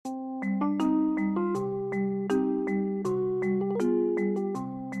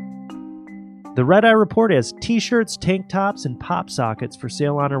The Red Eye Report has t-shirts, tank tops, and pop sockets for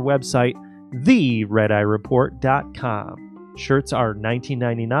sale on our website, theredeyereport.com. Shirts are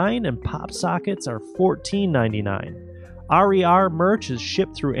 $19.99 and pop sockets are $14.99. RER merch is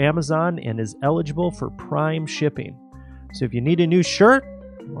shipped through Amazon and is eligible for Prime shipping. So if you need a new shirt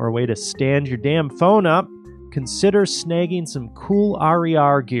or a way to stand your damn phone up, consider snagging some cool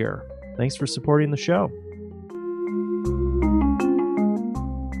RER gear. Thanks for supporting the show.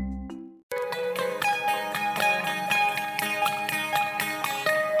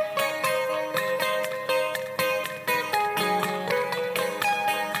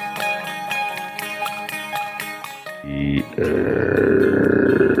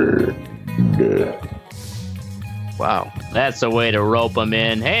 Wow. That's a way to rope them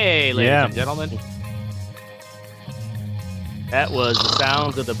in. Hey, ladies and gentlemen. That was the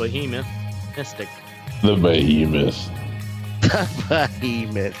sounds of the behemoth mystic. The behemoth.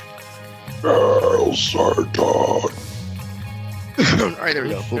 Behemoth. Earl Sarton. All right, there we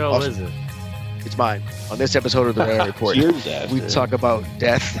go. What show is it? It's mine. On this episode of the Red Eye Report, we talk about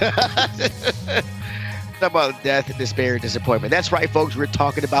death. Talk about death, despair, and disappointment. That's right, folks. We're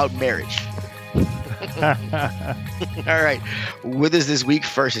talking about marriage. All right. With us this week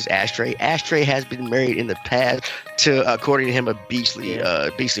first is Ashtray. Ashtray has been married in the past to, according to him, a beastly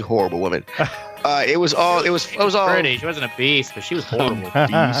horrible woman. It was all pretty. She wasn't a beast, but she was horrible.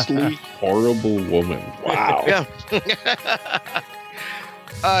 Beastly horrible woman. Wow. Yeah.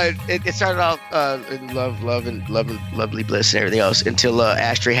 It started out in love and lovely bliss and everything else until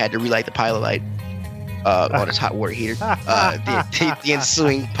Ashtray had to relight the pilot light on his hot water heater. The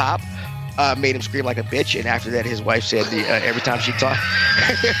ensuing pop made him scream like a bitch, and after that, his wife said every time she talked.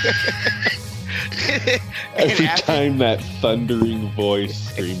 Every time that thundering voice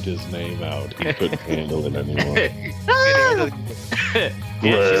screamed his name out, he couldn't handle it anymore.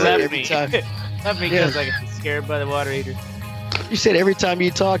 She left me. Left me because I got scared by the water heater. You said every time you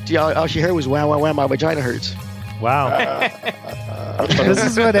talked, all she heard was "wow, wow, wow, my vagina hurts." Wow. This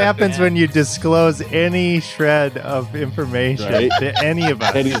is what happens when you disclose any shred of information to any of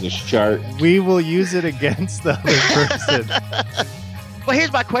us. Eddie's a shark. We will use it against the other person. Well,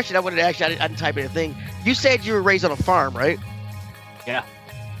 here's my question. I wanted to ask you. I didn't type anything. You said you were raised on a farm, right? Yeah.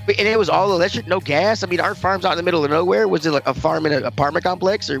 And it was all electric, no gas? I mean, aren't farms out in the middle of nowhere? Was it like a farm in an apartment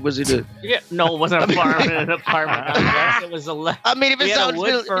complex, or was it a... No, it wasn't a farm in an apartment complex. It was I mean, if it's out in the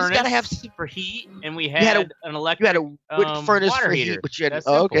middle, furnace, you gotta have... for heat, and we had an electric... You had a wood furnace water for heater. heat, but you had...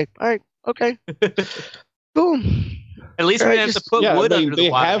 Oh, okay. All right. Okay. Boom. At least we didn't have to put wood under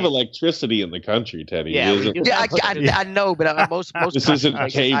the water. They have electricity in the country, Teddy. Yeah, I know, but most this isn't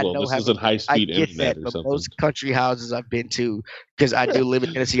cable. This isn't high-speed internet or something. Most country houses I've been to, because I do live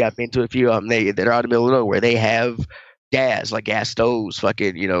in Tennessee, I've been to a few of them. They're out in the middle of nowhere. They have gas, like gas stoves,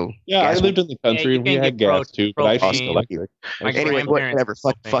 fucking, Yeah, I lived in the country and we had gas too, but I used electric. Anyway, whatever.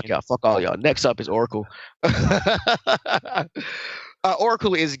 Fuck y'all. Fuck all y'all. Next up is Oracle.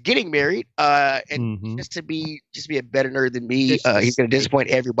 Oracle is getting married, and just to be a better nerd than me, he's going to disappoint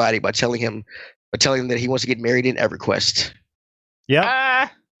everybody by telling them that he wants to get married in EverQuest. Yeah,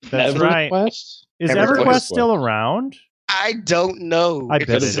 that's right. Is EverQuest still around? I don't know. I bet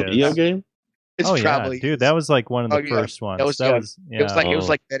it is. A video game. It's probably, dude. That was like one of the first ones. It was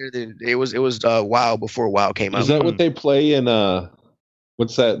like better than it was WoW before WoW came out. Is that what they play in?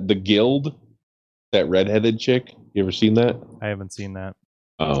 What's that? The Guild. That redheaded chick. You ever seen that? I haven't seen that.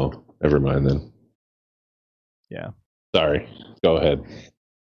 Oh, never mind then. Yeah. Sorry. Go ahead.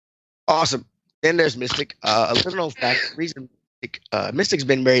 Awesome. Then there's Mystic. A little known fact. The reason Mystic's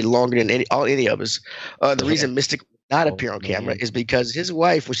been married longer than any of us. The reason Mystic did not appear on camera is because his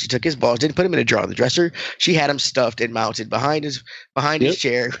wife, when she took his balls, didn't put him in a drawer on the dresser. She had him stuffed and mounted behind his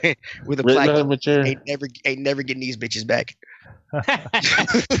chair with a plaque. Ain't never getting these bitches back. I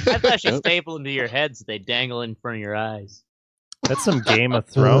thought she stapled them to your head so they dangle in front of your eyes. That's some Game of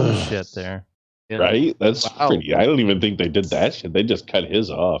Thrones shit there. Right? That's pretty. I don't even think they did that shit. They just cut his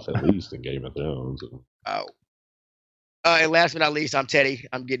off, at least in Game of Thrones. Wow. And last but not least, I'm Teddy.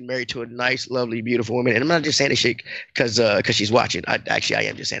 I'm getting married to a nice, lovely, beautiful woman. And I'm not just saying this shit because she's watching. I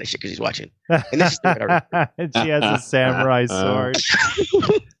am just saying this shit because she's watching. And this is she has a samurai sword.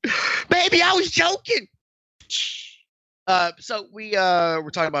 Baby, I was joking. So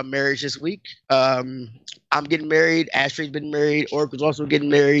we're talking about marriage this week. I'm getting married. Ashley's been married. Oracle's also getting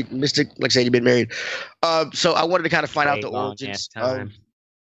married. Mystic, like I said, you've been married. So I wanted to kind of find out the origins. Say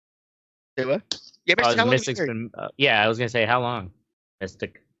what? Yeah, Mystic's been. I was gonna say how long,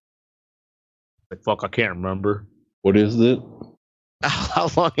 Mystic. Like fuck, I can't remember. What is it? How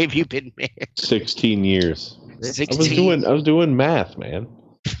long have you been married? 16 years. 16. I was doing math, man.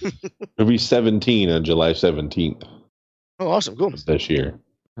 It'll be 17 on July 17th Oh, awesome, cool. this year.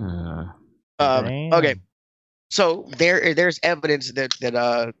 Damn. Okay, so there's evidence that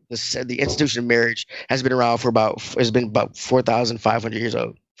the institution of marriage has been around for about 4,500 years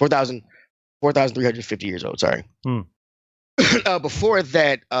old, 4,350 years old. Sorry. Before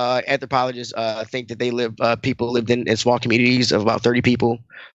that, anthropologists think that people lived in small communities of about 30 people,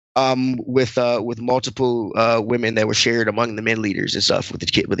 with multiple women that were shared among the men leaders and stuff with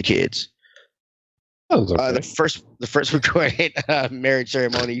the kids. Okay. The first recorded marriage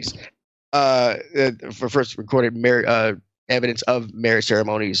ceremonies, evidence of marriage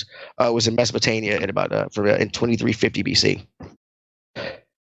ceremonies was in Mesopotamia in 2350 BC.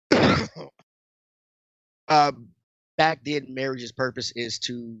 Back then, marriage's purpose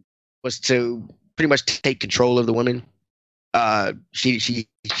was to pretty much take control of the woman. She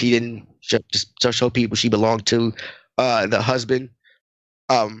didn't just show people she belonged to the husband.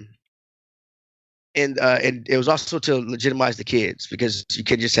 And it was also to legitimize the kids, because you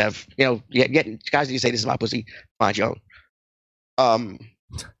could just have, guys need to say, "This is my pussy, find your own."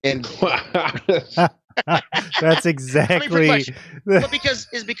 And That's exactly. well,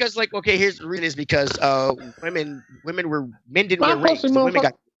 because like, okay, here's the reason: is because men didn't wear rings.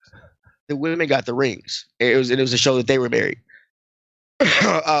 The women got the rings. It was a show that they were married.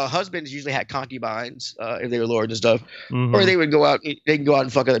 Husbands usually had concubines if they were lords and stuff, or they would go out. They can go out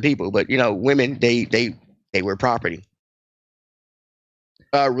and fuck other people, but women they were property.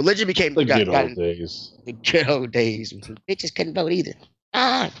 Religion became the good old days. The good old days. Bitches couldn't vote either.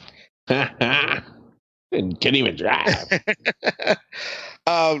 And can't even drive.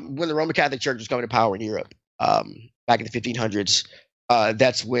 When the Roman Catholic Church was coming to power in Europe, back in the 1500s,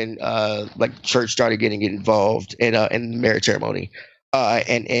 that's when like church started getting involved in marriage ceremony.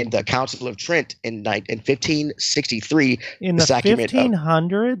 And the Council of Trent in 1563. In the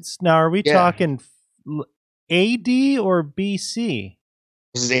 1500s? Now, are we talking AD or BC?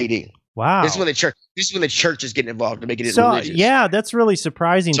 This is AD. Wow. This is when the church is getting involved to make it religious. Yeah, that's really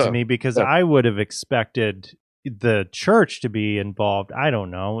surprising to me, because I would have expected the church to be involved. I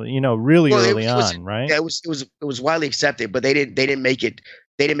don't know, really early on, right? Yeah, it was widely accepted, but they didn't make it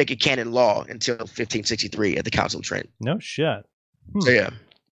canon law until 1563 at the Council of Trent. No shit. So yeah,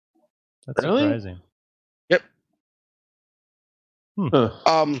 that's really surprising. Yep.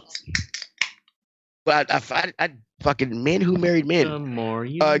 But I fucking men who married men.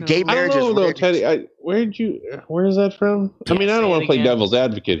 Gay marriages. I don't know, though, Teddy. Where is that from? I mean, I don't want to play devil's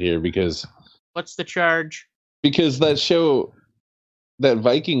advocate here, because what's the charge? Because that show, that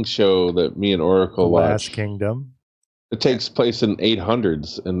Viking show that me and Oracle watched, Last Kingdom, it takes place in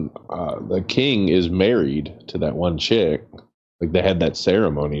 800s, and the king is married to that one chick. Like, they had that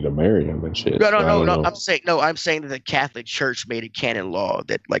ceremony to marry him and shit. No. I'm saying that the Catholic Church made a canon law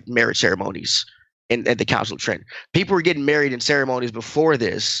that, like, marriage ceremonies at the Council of Trent. People were getting married in ceremonies before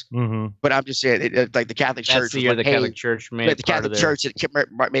this, but I'm just saying, like, the Catholic Church. Catholic Church made the Catholic Church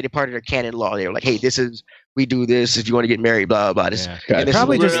made it part of their canon law. They were like, hey, we do this if you want to get married, blah blah blah.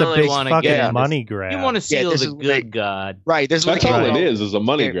 Probably just a big fucking money grab. You want to seal the good God, right? That's all it is a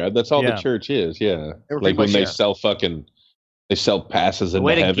money grab. That's all the church is. Yeah, like when they sell passes in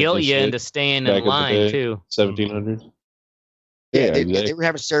way to guilt you into staying in line too. 1700. Yeah, they were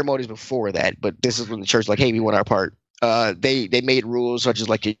having ceremonies before that, but this is when the church like, hey, we want our part. They made rules such as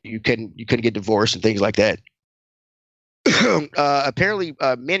like you couldn't get divorced and things like that. Apparently,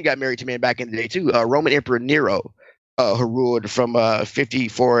 men got married to men back in the day too. Roman Emperor Nero, who ruled from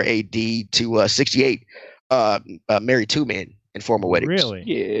 54 AD to 68, married two men in formal weddings. Really?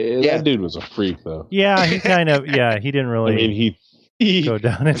 Yeah, that dude was a freak, though. Yeah, he kind of. Yeah, he didn't really. I mean, he go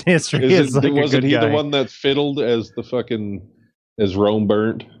down in history as like wasn't a good he guy. the one that fiddled as Rome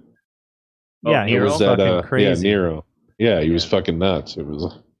burnt? Yeah, he was fucking crazy. Yeah, Nero. Yeah, he was fucking nuts. It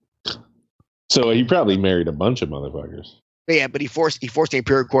was. So he probably married a bunch of motherfuckers. Yeah, but he forced the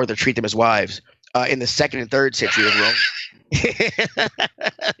imperial court to treat them as wives. In the 2nd and 3rd century of Rome.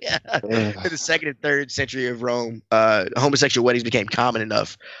 In the 2nd and 3rd century of Rome, homosexual weddings became common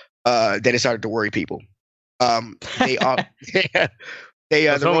enough that it started to worry people. Those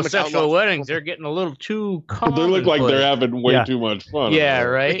homosexual weddings, they're getting a little too common. They look like they're having way too much fun. Yeah,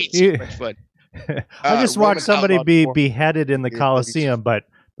 right? Too much fun. I just watched somebody be beheaded in the Colosseum, but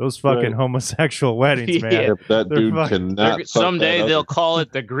those fucking homosexual weddings, man. Yeah, that dude cannot. Someday they'll call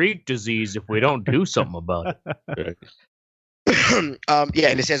it the Greek disease if we don't do something about it. And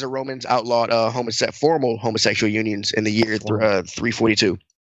it says the Romans outlawed formal homosexual unions in the year 342.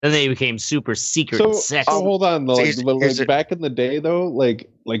 Then they became super secret and sexy. Oh, hold on. Back in the day, though, like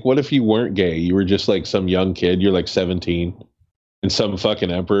what if you weren't gay? You were just like some young kid. You're like 17. And some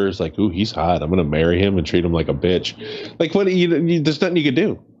fucking emperor's like, ooh, he's hot. I'm gonna marry him and treat him like a bitch. Like, what? There's nothing you could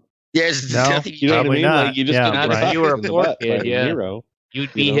do. Yes, No. nothing You know what I Probably mean? not. Like, you just Yeah, get Not if right. you were a in the poor butt by kid, a yeah. hero.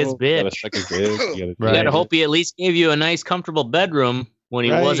 You'd be his You gotta bitch. suck his dick. You You Right. gotta hope he at least gave you a nice, comfortable bedroom when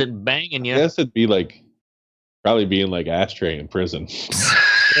he Right. wasn't banging I you. guess it'd be like probably being like Ashtray in prison.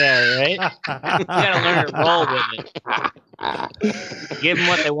 Yeah, right? You gotta learn to roll with it. Give them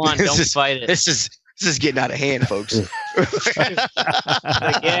what they want. This Don't is- fight it. This is getting out of hand, folks.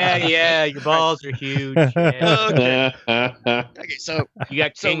 Like, yeah, your balls are huge. Yeah. Okay, so You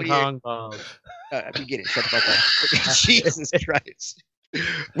got So King when you- Kong balls. you get it. Shut the fuck up. Jesus Christ.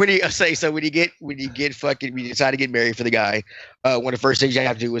 When you decide to get married for the guy, one of the first things you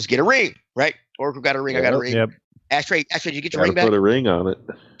have to do is get a ring, right? Oracle got a ring. I got a ring. Yep. Ashtray, did you get your Gotta ring back? put a ring on it.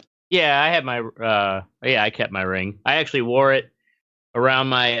 Yeah, I had my I kept my ring. I actually wore it around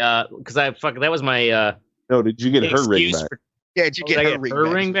my because that was my No, did you get her ring excuse back? for Yeah, did you did get I her get ring her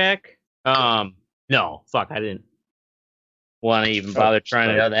back? ring back? No, fuck, I didn't want to even bother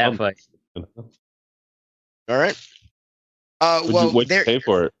trying to have that fight. All right. What'd you pay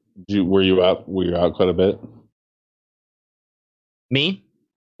for it? Were you out quite a bit? Me?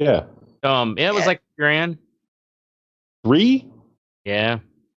 Yeah. It was like $1,000. 3? Yeah.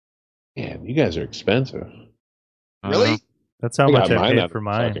 Man, you guys are expensive. Really? That's how I much got I mine paid out for of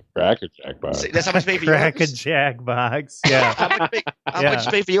mine. fucking Cracker Jack box. That's how much you paid for Cracker yours? Jack box. Yeah. How much you Yeah.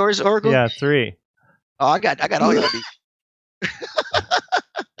 pay for yours, Oracle? Yeah, 3. Oh, I got all your beat.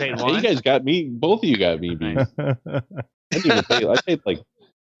 Paid Hey, one? you guys got me. Both of you got me beat. I didn't even pay. I paid like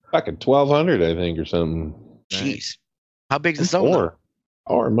fucking $1,200, I think, or something. Jeez. How big's the sum?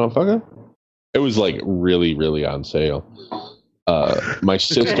 Or motherfucker. It was like really, really on sale. My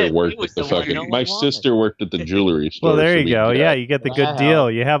sister He worked was at the the one fucking. no one My wanted. sister worked at the jewelry store. Well, there so you we go. got- Yeah, you get the good Wow.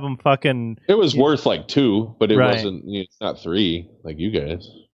 deal. You have them fucking. It was worth like 2, but it Right. wasn't. It's not 3 like you guys.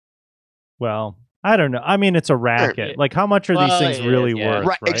 Well, I don't know. I mean, it's a racket. Like, how much are these Well, things it really is, yeah. worth?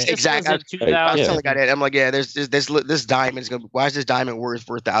 Right, Right. This exactly. was in I was 2000. telling the guy that. I'm like, yeah, this diamond's gonna. Why is this diamond worth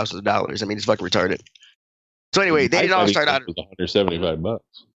thousands of dollars? I mean, it's fucking retarded. So anyway, they didn't all start out. It was $175.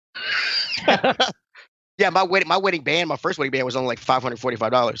 Yeah, my wedding band, my first wedding band was only like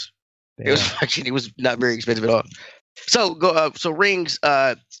 $545. It was Damn. it was not very expensive at all. So so rings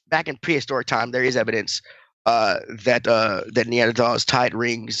back in prehistoric time, there is evidence that Neanderthals tied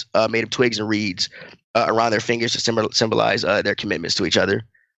rings made of twigs and reeds around their fingers to symbolize their commitments to each other.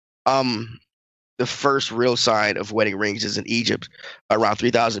 The first real sign of wedding rings is in Egypt around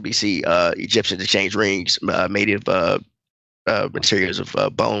 3000 BC. Egyptians exchanged rings made of materials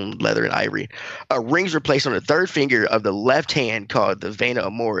of bone, leather, and ivory. Rings were placed on the third finger of the left hand called the vena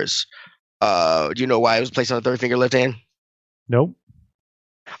amoris. Do you know why it was placed on the third finger, left hand? Nope.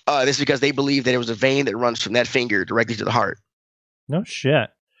 This is because they believe that it was a vein that runs from that finger directly to the heart. No shit.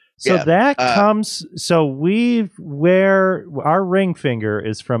 So Yeah, that comes. So our ring finger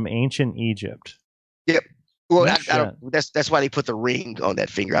is from ancient Egypt. Well, No I don't, that's why they put the ring on that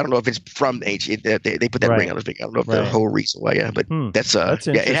finger. I don't know if it's from ancient. They put that Right. ring on the finger. I don't know if the Right. whole reason why. Yeah, but that's That's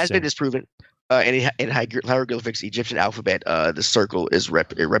yeah, it has interesting. been disproven. And in hieroglyphics, Egyptian alphabet, the circle is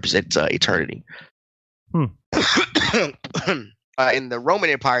it represents eternity. Hmm. In the Roman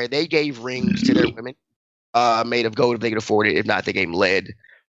Empire, they gave rings to their women made of gold if they could afford it. If not, they gave them lead.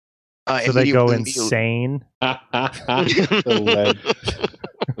 So And they go medieval- insane. The lead.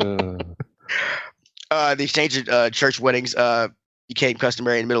 The exchange of church weddings became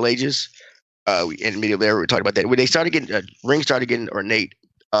customary in the Middle Ages. In medieval era, we talked about that. When they started getting rings, started getting ornate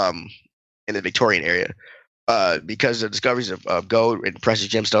in the Victorian area because of discoveries of gold and precious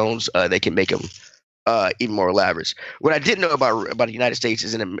gemstones. They can make them even more elaborate. What I didn't know about the United States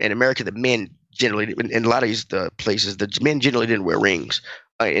is in America, the men generally, in a lot of these places, the men generally didn't wear rings.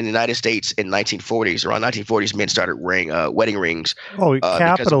 In the United States, in around 1940s, men started wearing wedding rings. Oh, because of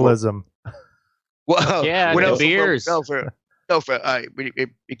capitalism. Well, Yeah, well, the no, beers. It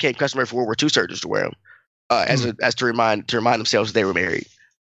became customary for World War II soldiers to wear them as to remind themselves they were married.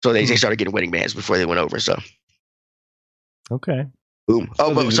 So they started getting wedding bands before they went over and stuff. Okay. Boom. Oh,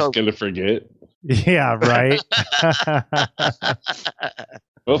 They're but just so gonna forget. Yeah. Right.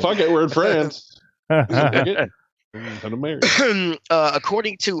 Well, fuck it, we're in France. Fuck it. Gonna marry.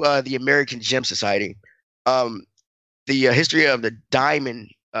 according to the American Gem Society, the history of the diamond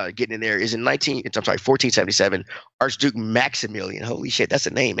getting in there is in 1477. Archduke Maximilian, holy shit, that's a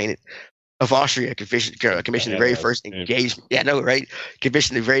name, ain't it? Of Austria commissioned the very first engagement. Yeah, no, right?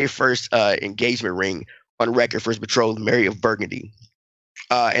 Commissioned the very first engagement ring on record for his betrothed Mary of Burgundy.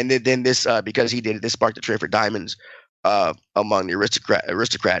 And then this, because he did it, this sparked a trend for diamonds among the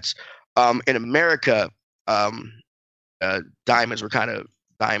aristocrats. In America, diamonds were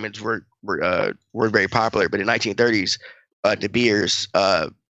very popular. But in 1930s, De Beers,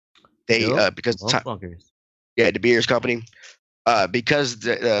 because De Beers Company, because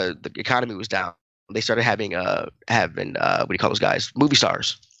the economy was down, they started having what do you call those guys? Movie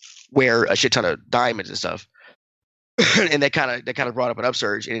stars wear a shit ton of diamonds and stuff. And they kind of brought up an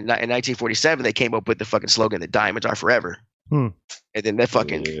upsurge. And in 1947, they came up with the fucking slogan that diamonds are forever. And then that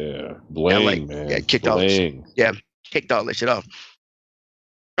fucking bling, man. Kicked all this shit off.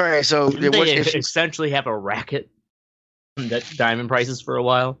 All right, so did they essentially have a racket that diamond prices for a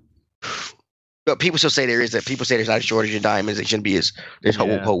while? But people still say there is that. People say there's not a shortage of diamonds. It shouldn't be as there's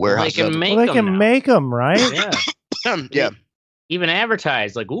whole warehouse. They can make them, right? Yeah. Yeah. Even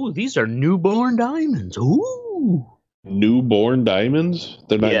advertised like, "Ooh, these are newborn diamonds." Ooh. Newborn diamonds?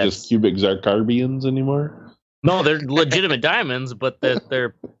 They're not just cubic zirconians anymore? No, they're legitimate diamonds, but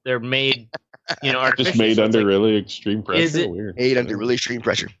they're made, just made under really extreme pressure. Is it made under really extreme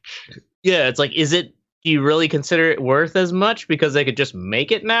pressure? Yeah, it's like, do you really consider it worth as much because they could just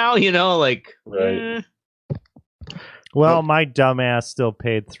make it now? Right. Well, my dumbass still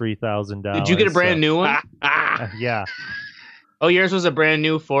paid $3,000. Did you get a brand new one? Yeah. Oh, yours was a brand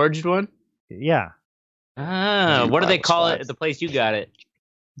new forged one? Yeah. What do they call it at the place you got it?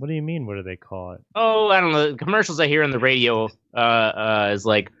 What do you mean? What do they call it? Oh, I don't know. The commercials I hear on the radio is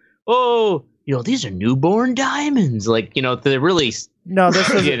like, oh, these are newborn diamonds. Like, they're really. No,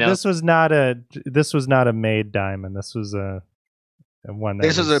 this was not a made diamond. This was a one.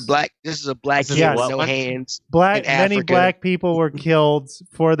 This is a black kid with no hands. Many black people were killed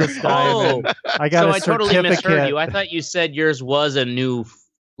for this diamond. I got a certificate. I totally misheard you. I thought you said yours was a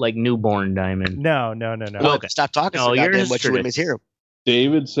newborn diamond. No. Well, okay. Stop talking so goddamn much. You wouldn't mishear him.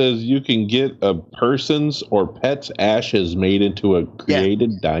 David says you can get a person's or pet's ashes made into a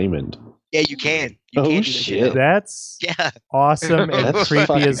created diamond. Yeah, you can. Shit. That's awesome and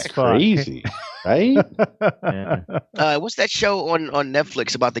creepy as fuck. Crazy, right? What's that show on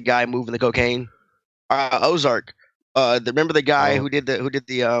Netflix about the guy moving the cocaine? Ozark. Remember the guy who did the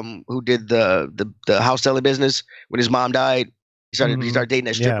house selling business when his mom died? He started dating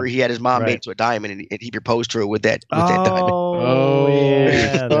that stripper. Yeah. He had his mom made to a diamond, and he proposed to her with that diamond. Oh,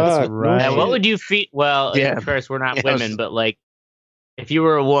 yeah, that's right. Now, what would you feel? Well, first, we're not women, but like, if you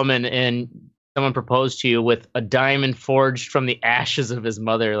were a woman and someone proposed to you with a diamond forged from the ashes of his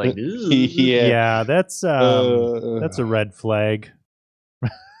mother, like, ooh. Yeah, that's a red flag.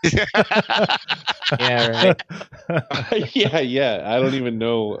 Yeah, right. Yeah. I don't even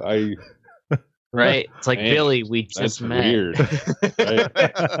know. Right, it's like, man, Billy, we just met. Weird.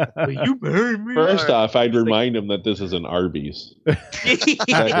 Right? Will you marry me? First off, I'd remind him that this is an Arby's.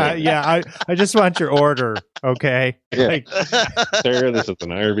 Yeah, I just want your order, okay? Yeah. Like, sir, this is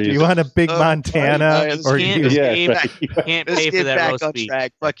an Arby's. Do you want a Big Montana, or can't pay for that roast beef?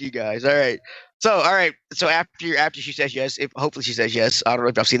 Fuck you guys. All right. So after she says yes, hopefully she says yes. I don't know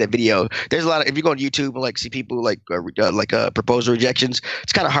if y'all seen that video. There's a lot of, if you go on YouTube and like see people like proposal rejections,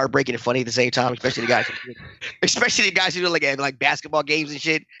 it's kind of heartbreaking and funny at the same time, especially the guys who do like basketball games and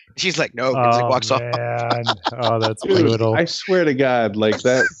shit. She's like, no, and like walks off. Oh, that's brutal. I swear to God, like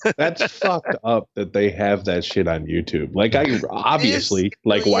that's fucked up that they have that shit on YouTube. Like, obviously,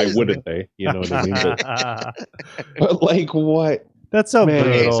 like, why wouldn't they? You know what I mean? But like, what? That's so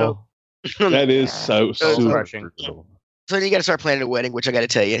brutal. That is so refreshing. So then you got to start planning a wedding, which I got to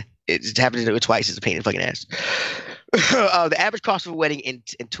tell you, it's happened to do it twice. It's a pain in the fucking ass. The average cost of a wedding in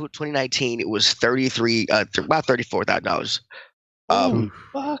 2019, it was about $34,000.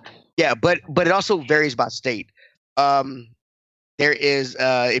 Fuck. Yeah, but it also varies by state. There is,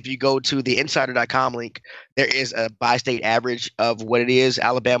 if you go to the insider.com link, there is a by state average of what it is.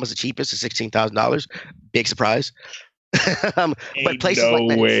 Alabama's the cheapest, at $16,000. Big surprise. But places no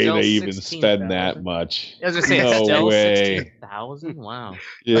like way they even spend that much. I was gonna say, no still way. 16,000. Wow.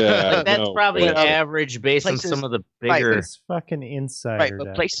 Yeah, that's probably average based on some of the bigger. It's fucking insider. Right,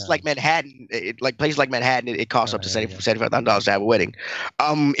 but places like Manhattan, it costs up to $75,000 to have a wedding.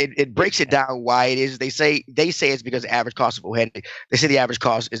 It breaks it down why it is. They say it's because the average cost of a wedding. They say the average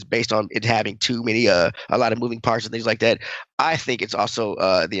cost is based on it having too many a lot of moving parts and things like that. I think it's also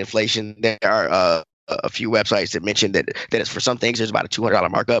the inflation. There are a few websites that mention that it's for some things there's about a $200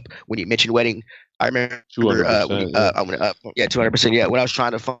 markup when you mention wedding. I remember 200%. 200%. Yeah, when I was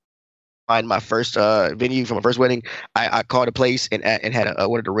trying to find my first venue for my first wedding, I called a place and had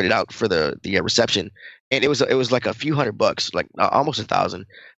wanted to rent it out for the reception, and it was like a few $100, like almost $1,000.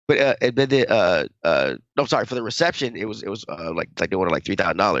 But for the reception, it was like they wanted like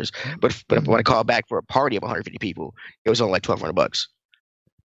 $3,000. But when I called back for a party of 150 people, it was only like $1,200.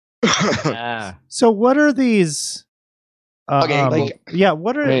 So what are these Okay,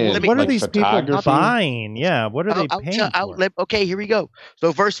 what are these people buying? Yeah, what are they paying for? Okay, here we go.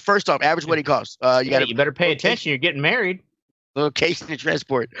 So first off, average wedding costs. You better pay attention. You're getting married. Location and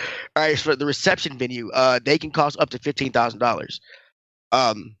transport. All right, so the reception venue, they can cost up to $15,000.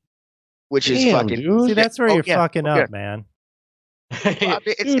 Which is fucking. Dude. See, that's where you're fucking up, man. Well,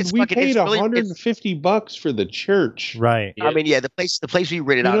 we paid $150 for the church, right? I mean, the place we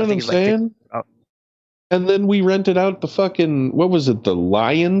rented out. You know what I'm saying? And then we rented out the fucking, what was it, the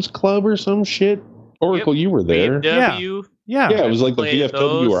Lions Club or some shit? Oracle, you were there. VFW. Yeah, it was like the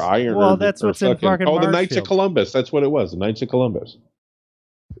VFW or Iron. Well, that's what's in fucking the Knights of Columbus. That's what it was, the Knights of Columbus.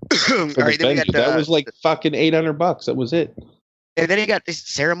 Right, that was like fucking $800. That was it. And then you got this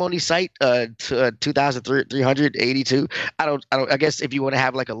ceremony site, 2,382. I guess if you want to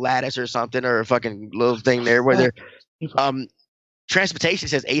have like a lattice or something or a fucking little thing there where they're, transportation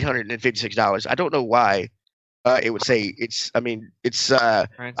says $856. I don't know why it would say it's. I guess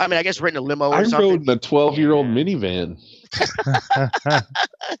renting a limo or something. I rode the 12-year-old minivan.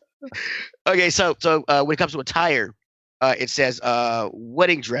 Okay, so when it comes to attire, it says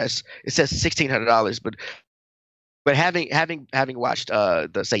wedding dress. It says $1,600, but having watched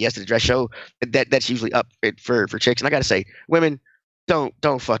the Say Yes to the Dress show, that's usually up for chicks. And I gotta say, women don't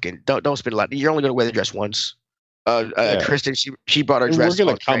spend a lot. You're only gonna wear the dress once. Kristen, she brought her dress. We're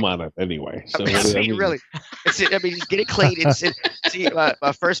gonna come on it anyway. So really, get it clean. My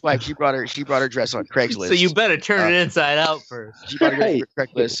first wife, she brought her dress on Craigslist. So you better turn it inside out first. She brought her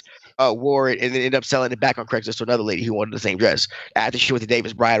Craigslist, wore it, and then ended up selling it back on Craigslist to another lady who wanted the same dress. After she went to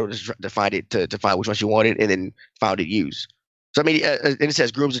Davis Bridal to find which one she wanted, and then found it used. So I mean, and it says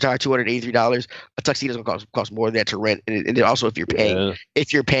groom's attire $283. A tuxedo is gonna cost more than that to rent, and then also if you're paying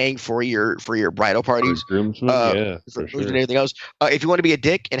for your bridal parties, for groomsmen, for sure. And everything else. If you want to be a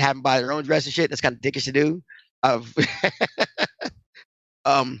dick and have them buy their own dress and shit, that's kind of dickish to do. I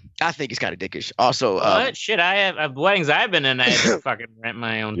think it's kind of dickish. Also, shit, I have weddings I've been in. I had to fucking rent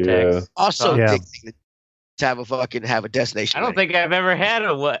my own text. Also, dick to have a destination. I don't think I've ever had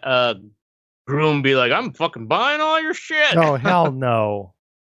a groom be like, I'm fucking buying all your shit. Oh, hell no.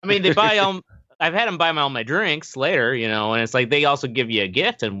 I mean, they buy I've had them buy all my drinks later, and it's like they also give you a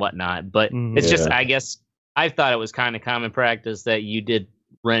gift and whatnot. But it's just, I guess, I thought it was kind of common practice that you did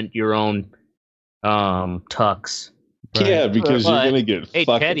rent your own tux. Right? Yeah, because you're going to get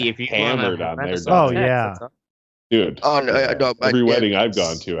fucking Teddy, if you hammered on there. Oh, yeah. Dude, every wedding I've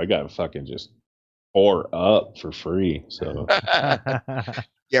gone to, I got fucking just pour up for free. So...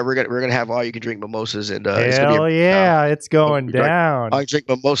 Yeah, we're gonna have all you can drink mimosas and hell it's going down. I drink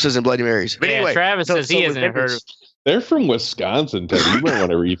mimosas and Bloody Marys. But anyway, Travis says he hasn't heard of. They're from Wisconsin, Ted. You might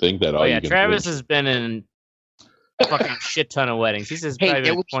want to rethink that. Travis has been in a fucking shit ton of weddings. He says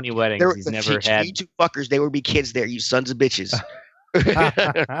probably 20 weddings he's never had. You two fuckers, there will be kids there. You sons of bitches.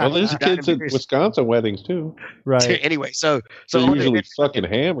 Well, there's kids at Wisconsin weddings too, right? Anyway, so they're usually fucking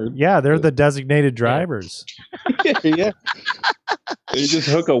hammered. Yeah, they're the designated drivers. Yeah. They just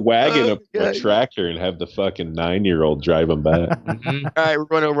hook a wagon up to a tractor and have the fucking 9-year-old drive them back. Mm-hmm. All right, we're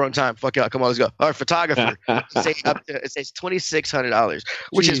running over on time. Fuck out. Come on, let's go. Our photographer it says $2,600,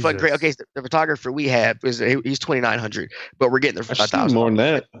 which is fucking great. Okay, so the photographer we have he's $2,900, but we're getting there for $5,000. More than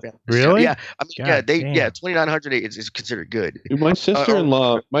that. Really? Yeah. I mean, $2,900 is considered good. Dude, my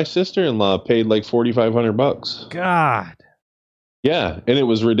sister-in-law paid like $4,500. God. Yeah, and it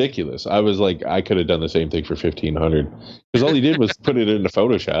was ridiculous. I was like, I could have done the same thing for $1,500 because all he did was put it into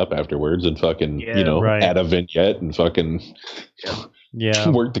Photoshop afterwards and fucking, add a vignette and fucking,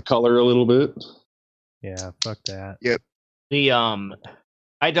 work the color a little bit. Yeah, fuck that. Yep. The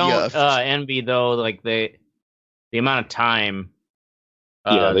I don't envy though, like the amount of time.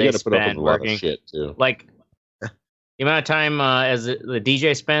 They got to put up spend with a lot working. of shit too. Like the amount of time as the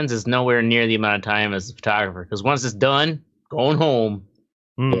DJ spends is nowhere near the amount of time as the photographer. Because once it's done. Going home.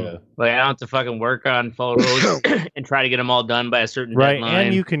 Yeah. Like I don't have to fucking work on photos and try to get them all done by a certain deadline.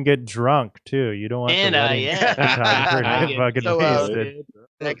 And you can get drunk too. You don't want to fucking wasted.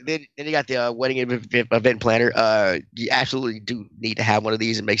 Then you got the wedding event planner. You absolutely do need to have one of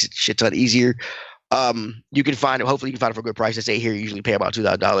these. It makes it a shit ton easier. You can find it. Hopefully, you can find it for a good price. I say here, you usually pay about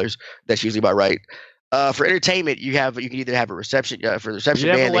 $2,000. That's usually about right. For entertainment, you can either have a reception for the reception.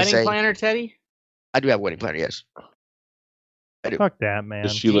 Do you have a wedding planner, Teddy? I do have a wedding planner. Yes. Fuck that, man.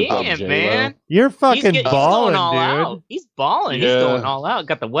 Damn, man. You're fucking balling, dude. Out. He's balling. Yeah. He's going all out.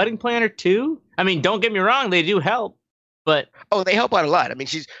 Got the wedding planner, too. I mean, don't get me wrong. They do help. But they help out a lot. I mean,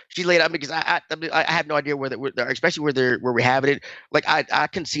 she laid out because I have no idea where especially where we're having it. Like I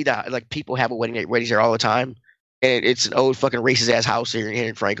can see that like people have a weddings there all the time, and it's an old fucking racist ass house here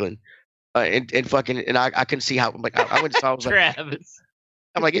in Franklin. and fucking, and I couldn't see how. Like I went. So I was like, Travis.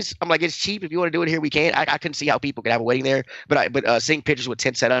 I'm like it's cheap. If you want to do it here, we can. I couldn't see how people could have a wedding there, but seeing pictures with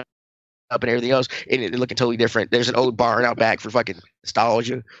tent set up and everything else, and it looking totally different. There's an old barn out back for fucking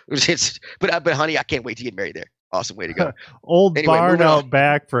nostalgia. But honey, I can't wait to get married there. Awesome way to go. Old anyway, barn out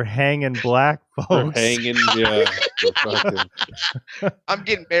back for hanging black folks. For hanging, yeah. I'm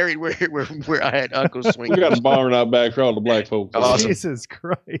getting married where I had uncles swing. We got a barn out back for all the black folks. Awesome. Jesus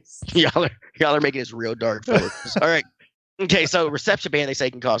Christ. Y'all are making this real dark, fellas. All right. Okay, so reception band they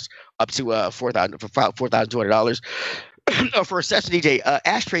say can cost up to $4,200. For reception DJ,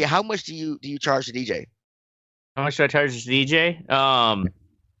 Ashtray, how much do you charge the DJ? How much do I charge the DJ?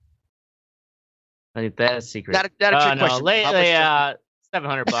 I think that's a secret. Not a trick question. Lately,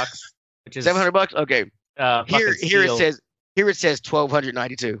 $700, which is $700. Okay. Here it says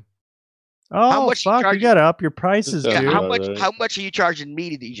 $1,292. Oh, how much fuck! You gotta up your prices, dude. How much are you charging me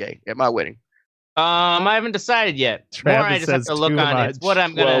to DJ at my wedding? I haven't decided yet. Travis more I just have to look on it. What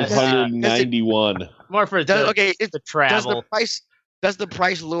I'm gonna $1,291. More for the travel. Does the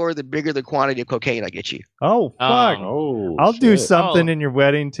price lower the bigger the quantity of cocaine I get you? Oh fuck! I'll do something in your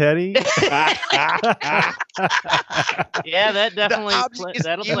wedding, Teddy. Yeah, that dedefinitely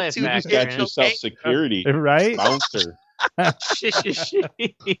that'll play a factor. You got yourself security, right? Bouncer.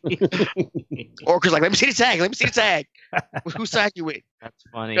 Orca's like, let me see the tag. Who signed you with? That's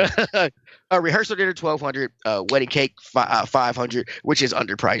funny. Rehearsal dinner $1,200. Wedding cake $500, which is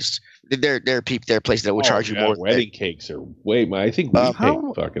underpriced. There are places that will charge you more. Wedding cakes are way. I think we pay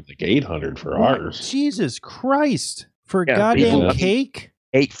fucking like $800 for ours. Jesus Christ! For a goddamn cake.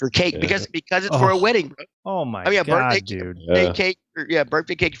 For cake because it's for a wedding, bro. Oh my god, birthday, dude! Cake,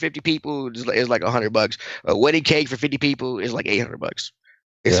 birthday cake for 50 people is like $100. A wedding cake for 50 people is like $800.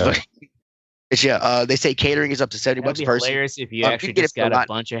 They say catering is up to $70 a person. Hilarious if you actually just got a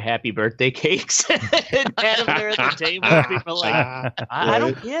bunch of happy birthday cakes and had them there at the table. People like, I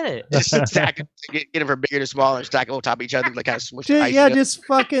don't get it. Just stack them, get them from bigger to smaller, and stack them on top of each other, like kind of smush. Yeah, just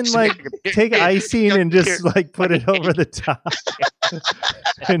fucking like take icing and just like put it over the top,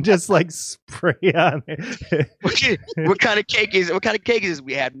 and just like spray on it. What kind of cake is this?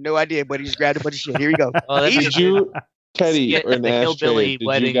 We have no idea, but he just grabbed a bunch of shit. Here we go. Did you? Teddy or Ashtray,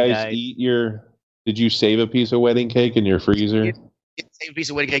 did you guys did you save a piece of wedding cake in your freezer? Save a piece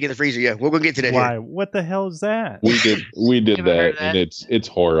of wedding cake in the freezer, yeah. We're going to get to that. Why? Here. What the hell is that? We did that, and it's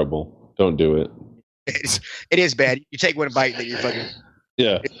horrible. Don't do it. It is bad. You take one bite, and then you're fucking...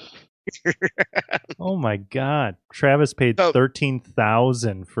 Yeah. Oh my God. Travis paid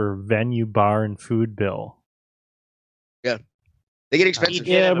 $13,000 for venue, bar, and food bill. Yeah. They get expensive.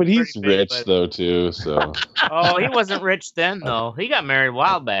 Yeah, but he's rich though too. So. Oh, he wasn't rich then though. He got married a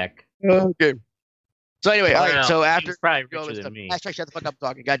while back. Okay. So anyway, all right. So after he's probably richer than me. Shut the fuck up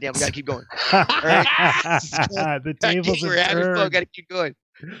talking. Goddamn, we gotta keep going. All right. The tables are having fun. Gotta keep going.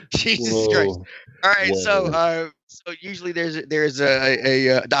 Jesus Christ. All right. Whoa. So usually there's a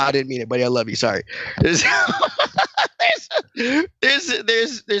no, I didn't mean it, buddy. I love you. Sorry. There's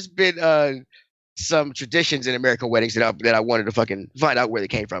been some traditions in American weddings that I wanted to fucking find out where they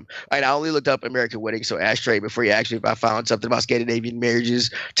came from. And I only looked up American weddings, so Ashtray, before you actually, if I found something about Scandinavian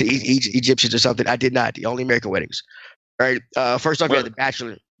marriages to Egyptians or something, I did not. The only American weddings. All right. First off, we had the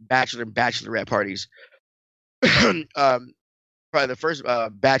bachelor and bachelorette parties. Probably the first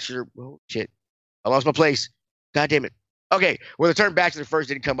bachelor. Oh shit! I lost my place. God damn it. Okay. Well, the term bachelor first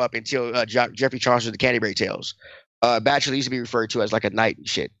didn't come up until Geoffrey Chaucer's The Canterbury Tales. Bachelor used to be referred to as like a knight and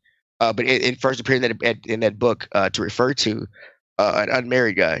shit. But it first appeared in that book to refer to an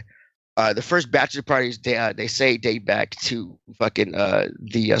unmarried guy. The first bachelor parties they say date back to fucking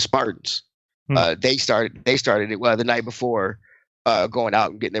the Spartans. They started it the night before, going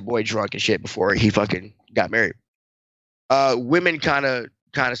out and getting their boy drunk and shit before he fucking got married. Women kind of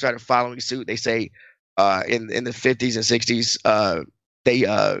started following suit. They say in the 50s and 60s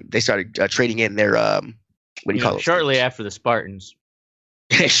they started trading in their what do you call it? Shortly after the Spartans.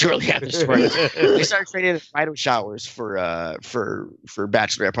 Shortly after Spartans, they started trading in bridal showers for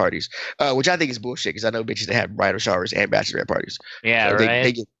bachelorette parties, which I think is bullshit because I know bitches that have bridal showers and bachelorette parties. Yeah, right.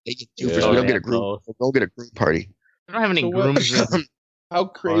 They get two for we don't get a group. We don't get a group party. I don't have any grooms. How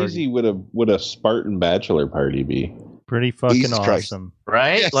crazy would a Spartan bachelor party be? Pretty fucking awesome,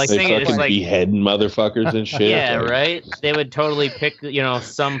 right? Yes. Like they fucking beheading motherfuckers and shit. Yeah, right. They would totally pick,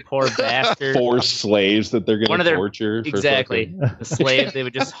 some poor bastard, 4 slaves that they're gonna torture. Exactly, the slaves they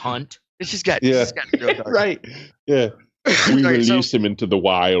would just hunt. It's just got real dark. Right. Yeah. We release him into the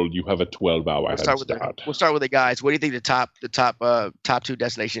wild. You have a 12-hour head start. We'll start with the guys. What do you think the top 2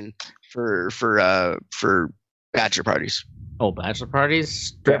 destination for bachelor parties? Oh, bachelor parties,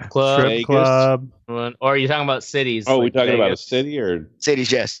 strip club, or are you talking about cities? Oh, like we talking about a city or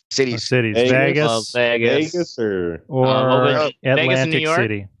cities? Yes, cities. Cities. Vegas, or Atlantic Vegas,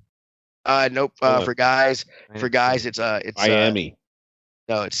 City. Nope. For guys, it's Miami.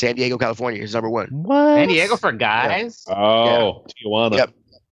 No, it's San Diego, California. It's number one. What? San Diego for guys? Yeah. Oh, Tijuana. Yep.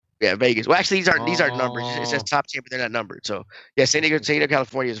 Yeah, Vegas. Well, actually, these aren't numbers. It says top 10, but they're not numbered. So, yeah, San Diego,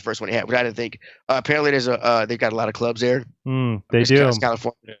 California is the first one they had, which I didn't think. Apparently, they've got a lot of clubs there. They do.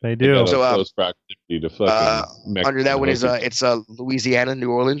 California. They do. So, close proximity to fucking under that one is it's Louisiana, New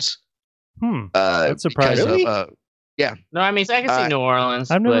Orleans. That's surprising. Really? Yeah. No, I mean I can see New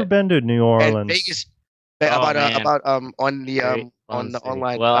Orleans. I've never been to New Orleans. And Vegas. On the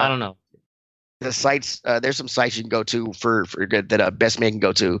online. Well, I don't know. The sites, there's some sites you can go to for that best man can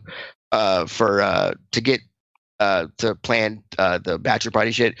go to to get to plan the bachelor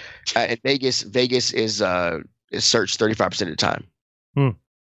party shit. In Vegas is searched 35% of the time.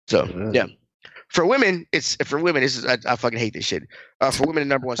 So yeah. For women, this is I fucking hate this shit. For women,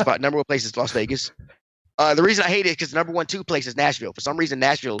 the number one place is Las Vegas. The reason I hate it is because the number 1, 2 place is Nashville. For some reason,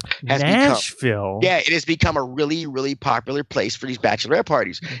 Nashville has become. Yeah, it has become a really, really popular place for these bachelorette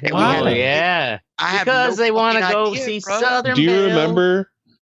parties. And because they want to go see Southern. Do you remember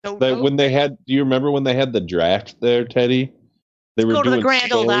when they had? Do you remember when they had the draft there, Teddy? They were doing the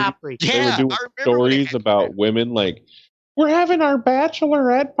Grand Ole Opry. They were doing stories about women like, we're having our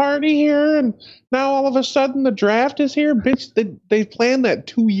bachelorette party here, and now all of a sudden the draft is here. Bitch, they planned that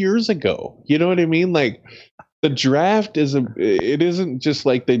 2 years ago. You know what I mean? Like, the draft it isn't just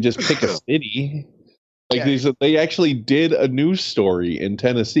like they just pick a city. Like they actually did a news story in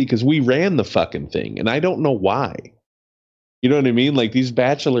Tennessee because we ran the fucking thing, and I don't know why. You know what I mean? Like, these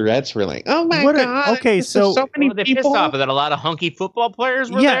bachelorettes were like, oh my God. Okay, so many people pissed off that a lot of hunky football players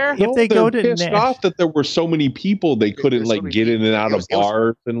were there. If they go to pissed off that there were so many people they couldn't get in and out of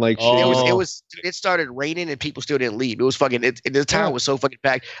bars and like shit. It started raining and people still didn't leave. It was fucking. The town was so fucking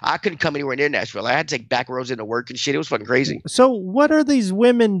packed. I couldn't come anywhere near Nashville. I had to take back roads into work and shit. It was fucking crazy. So what are these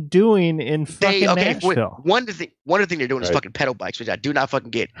women doing in fucking Nashville? One of the things they're doing is fucking pedal bikes, which I do not fucking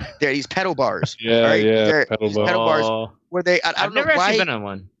get. There are these pedal bars. Pedal bars. Where they, I've never actually been on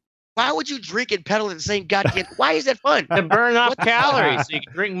one. Why would you drink and pedal at the same goddamn? Why is that fun? To burn off calories so you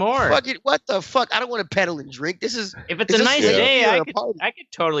can drink more. What the fuck? I don't want to pedal and drink. If it's a nice day, I could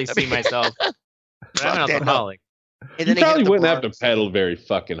totally see myself. But I'm an alcoholic. And then you probably wouldn't have to pedal very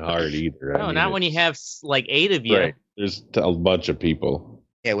fucking hard either. No, not when you have like 8 of you. Right. There's a bunch of people.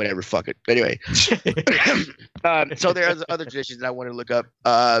 Yeah, whatever. Fuck it. But anyway, so there are other traditions that I want to look up.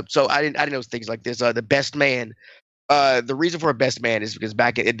 So I didn't know things like this. The best man. The reason for a best man is because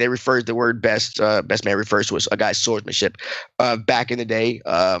the word best man refers to a guy's swordsmanship. Back in the day,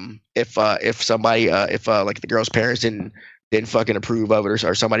 if somebody like the girl's parents didn't fucking approve of it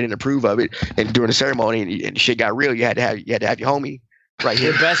or somebody didn't approve of it, and during the ceremony and shit got real, you had to have your homie right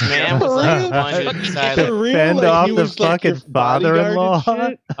here. Your best man was like one who decided to fend off the fucking father-in-law.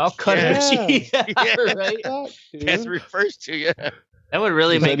 I'll cut it. Yeah, right. That's refers to you. That would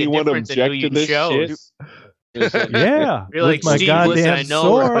really make a difference in who you chose. Yeah, you're like, my Steve, goddamn listen, I know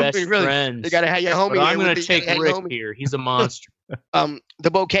sword. we're best friends. You gotta have your homie. I'm gonna take Rick here. He's a monster. The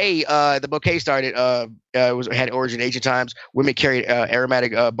bouquet started. Had origin in ancient times. Women carried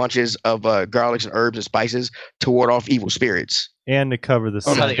aromatic bunches of garlics and herbs and spices to ward off evil spirits and to cover the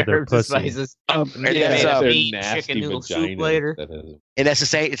scent of their pussy. Chicken noodle soup later. And that's the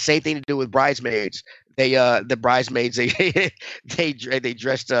same thing to do with bridesmaids. The bridesmaids they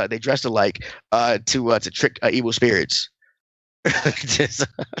dressed alike to trick evil spirits. So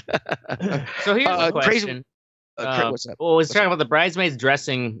here's the question. What's up? Well, we're talking about the bridesmaids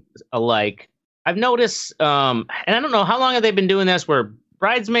dressing alike. I've noticed, and I don't know how long have they been doing this. Where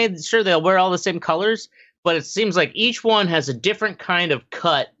bridesmaids, sure, they'll wear all the same colors, but it seems like each one has a different kind of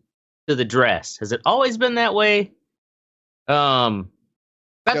cut to the dress. Has it always been that way? I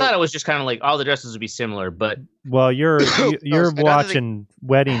thought it was just kind of like all the dresses would be similar, but you're watching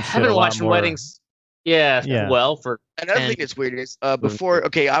wedding shit. I've been watching weddings. Yeah. Well, for another thing that's weird is before.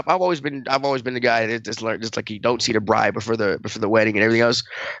 Okay, I've always been the guy that just like you don't see the bride before the wedding and everything else.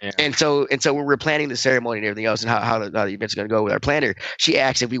 Yeah. And so when we're planning the ceremony and everything else and how the event's going to go with our planner, she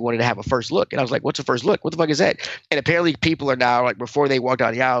asked if we wanted to have a first look, and I was like, "What's a first look? What the fuck is that?" And apparently, people are now like before they walk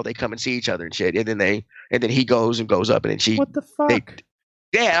down the aisle, they come and see each other and shit, and then he goes up, and then she. What the fuck?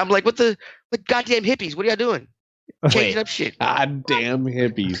 I'm like, what goddamn hippies? What are y'all doing? Changing up shit. Goddamn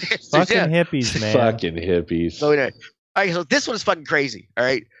hippies. Fucking hippies, man. Fucking hippies. So, all right, so this one is fucking crazy. All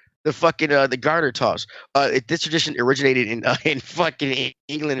right. the garter toss. This tradition originated in fucking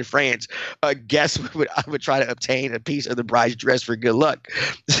England and France. Guests would try to obtain a piece of the bride's dress for good luck.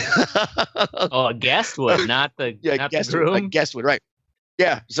 Oh, a guest would, not the the groom. A guest would, right?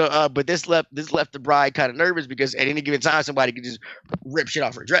 Yeah. So, but this left the bride kind of nervous because at any given time somebody could just rip shit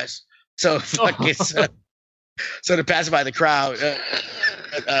off her dress. So fucking. So to pacify the crowd,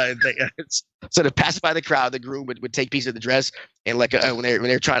 the groom would take pieces of the dress and when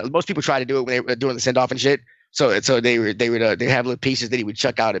they're trying. Most people try to do it when they're doing the send off and shit. So they have little pieces that he would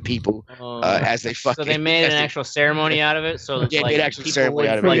chuck out at people as they fucking. So they made an actual ceremony out of it. So yeah, made actual ceremony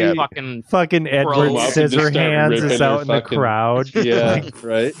out of it. Yeah. Fucking Edward Scissorhands is out in the crowd. Yeah,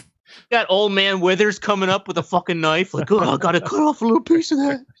 right. Got old man Withers coming up with a fucking knife, like, oh, I gotta cut off a little piece of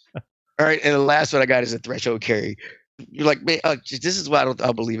that. All right, and the last one I got is a threshold carry. You're like, man, this is why I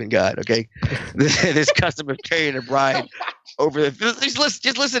don't believe in God. Okay, this custom of carrying a bride over the just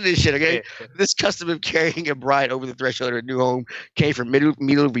listen to this shit. Okay, this custom of carrying a bride over the threshold of a new home came from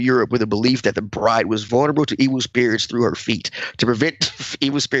medieval Europe with a belief that the bride was vulnerable to evil spirits through her feet. To prevent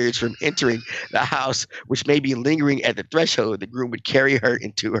evil spirits from entering the house, which may be lingering at the threshold, the groom would carry her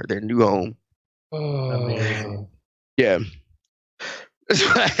into their new home. Oh, amazing. Yeah.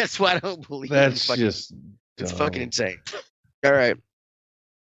 That's why I don't believe. That's just. It's fucking insane. All right.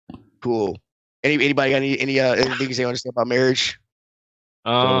 Cool. Anybody got anything you say want to say about marriage?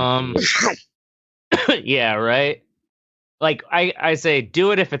 Yeah, right. Like I say,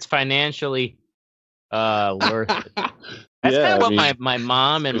 do it if it's financially worth it. That's kind of what my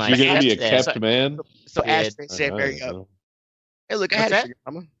mom and my dad. You're gonna be a said. kept man. So Ashtray said marry up. Hey, look, I had it for your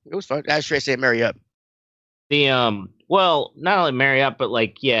mama. It was fun. Ashtray said marry up. The well, not only marry up, but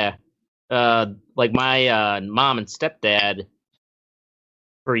like like my mom and stepdad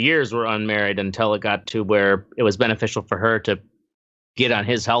for years were unmarried until it got to where it was beneficial for her to get on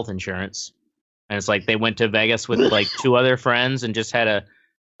his health insurance. And it's like they went to Vegas with like two other friends and just had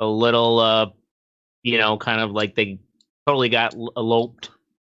a little kind of like they totally got eloped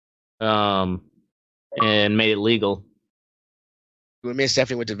and made it legal. When me and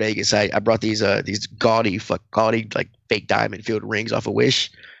Stephanie went to Vegas, I brought these gaudy like fake diamond filled rings off of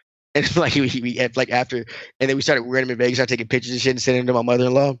Wish. And like we had, like after, and then we started wearing them in Vegas, started taking pictures and shit and sending them to my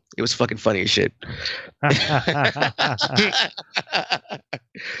mother-in-law. It was fucking funny as shit. All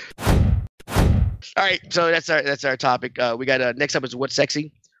right, so that's our topic. We got next up is What's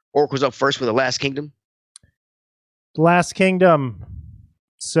Sexy. Oracle's up first with The Last Kingdom. The Last Kingdom.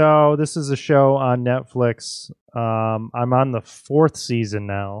 So this is a show on Netflix. I'm on the 4th season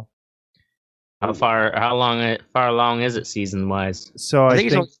now. How far along is it season wise? So I think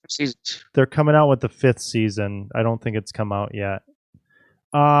it's only 4 seasons. They're coming out with the 5th season. I don't think it's come out yet.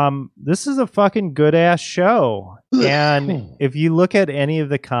 This is a fucking good ass show. And if you look at any of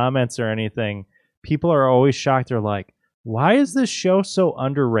the comments or anything, people are always shocked. They're like, why is this show so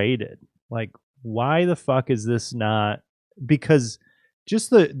underrated? Like, why the fuck is this not? Because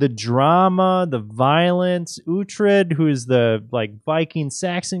just the drama, the violence, Uhtred, who is the like Viking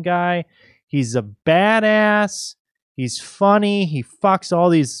Saxon guy, he's a badass. He's funny. He fucks all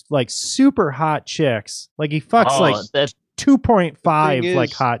these like super hot chicks. Like he fucks like 2.5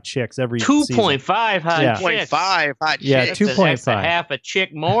 like hot chicks every 2.5 hot chicks. 2.5 hot chicks. Yeah, 2.5. That's a half a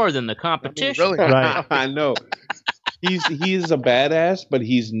chick more than the competition. I mean, really? Right. I know. He's a badass, but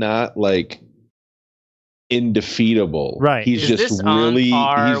he's not like indefeatable. Right. He's just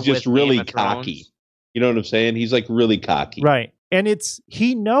really cocky. You know what I'm saying? He's like really cocky. Right. And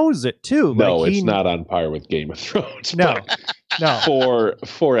he knows it too. No, like it's not on par with Game of Thrones. No. For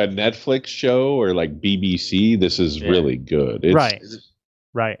a Netflix show or like BBC, this is really good.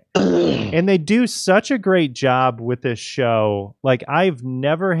 Right. And they do such a great job with this show. Like I've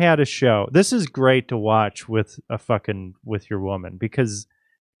never had a show. This is great to watch with your woman because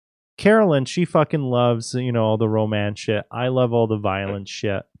Carolyn, she fucking loves, all the romance shit. I love all the violent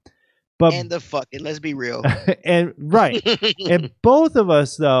shit. But, and the fucking, let's be real. And right. And both of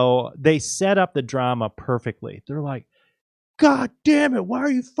us, though, they set up the drama perfectly. They're like, God damn it, why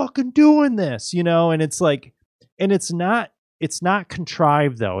are you fucking doing this? And it's like, and it's not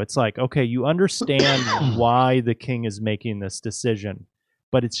contrived, though. It's like, okay, you understand why the king is making this decision,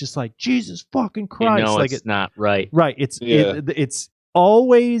 but it's just like, Jesus fucking Christ. Like it's not right. Right. It's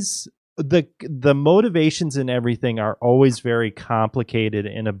always the motivations and everything are always very complicated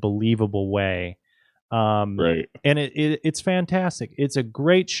in a believable way. Right. And it's fantastic. It's a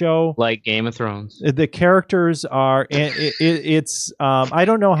great show. Like Game of Thrones. The characters are, it's I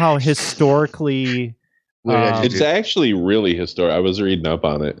don't know how historically It's actually really historic. I was reading up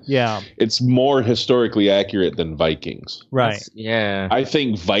on it. Yeah. It's more historically accurate than Vikings. Right. Yeah. I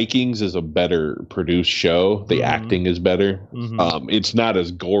think Vikings is a better produced show. The acting is better. It's not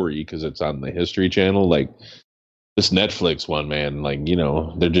as gory because it's on the History Channel. Like this Netflix one, man, like, you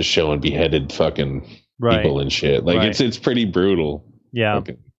know, they're just showing beheaded fucking people and shit. Like it's pretty brutal. Yeah.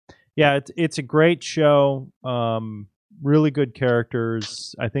 Okay. Yeah, it's a great show. Really good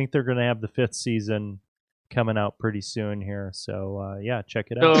characters. I think they're going to have the 5th season coming out pretty soon here. So, yeah, check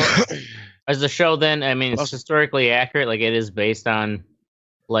it out. So, as the show then, I mean, it's historically accurate. Like, it is based on,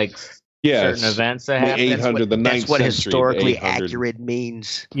 like, certain events that happened. That's what historically accurate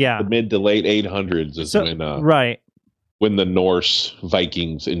means. Yeah. The mid to late 800s is when the Norse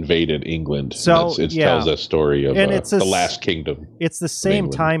Vikings invaded England. So it tells a story of the last kingdom. It's the same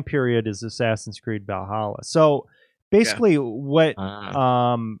time period as Assassin's Creed Valhalla. So basically what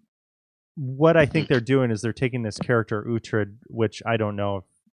I think they're doing is they're taking this character Uhtred, which I don't know if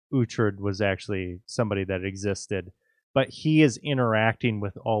Uhtred was actually somebody that existed, but he is interacting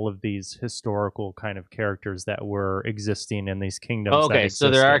with all of these historical kind of characters that were existing in these kingdoms. Okay, so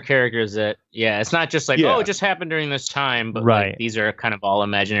there are characters that, it's not just like, it just happened during this time, but like, these are kind of all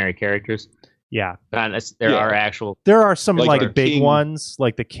imaginary characters. Yeah. There are actual... There are some like big king, ones,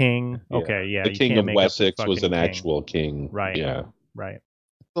 like the king. Yeah. Okay, yeah. The king of Wessex was an actual king. Right. Yeah. Right.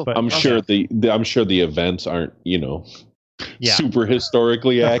 But I'm sure the events aren't, you know, super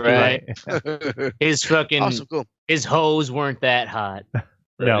historically accurate. Right. His fucking... Awesome, cool. His hoes weren't that hot.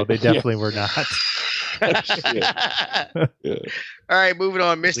 No, they definitely were not. All right, moving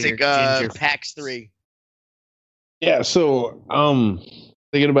on. Mystic, PAX 3. Yeah, so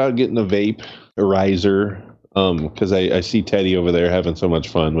thinking about getting a vape, a riser, because I see Teddy over there having so much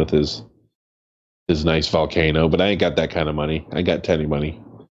fun with his nice volcano, but I ain't got that kind of money. I got Teddy money.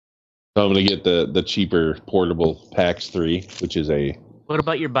 So I'm going to get the cheaper portable PAX 3, which is a... What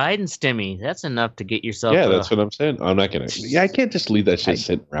about your Biden stimmy? That's enough to get yourself... Yeah, that's what I'm saying. I'm not going to... Yeah, I can't just leave that shit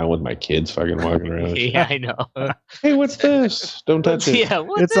sitting around with my kids fucking walking around. Yeah, I know. Hey, what's this? Don't touch it. Yeah,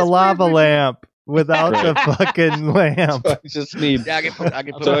 it's a lava lamp without the fucking lamp. So I just need... I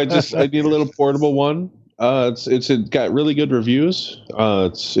need a little portable one. It's got really good reviews.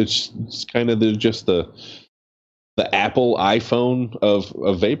 It's kind of the Apple iPhone of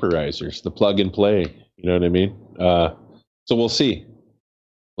vaporizers, the plug and play. You know what I mean? So we'll see.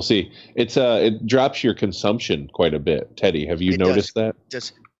 It drops your consumption quite a bit. Teddy, have you noticed that?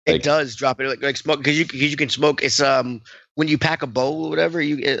 It does drop it like smoke because you can smoke. It's when you pack a bowl or whatever,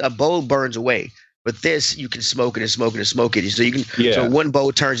 a bowl burns away, but this you can smoke it and smoke it and smoke it. So you can so one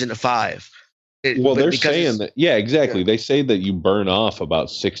bowl turns into 5. They're saying that exactly. Yeah. They say that you burn off about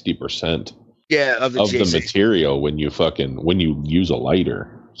 60%. Yeah, of the material when you use a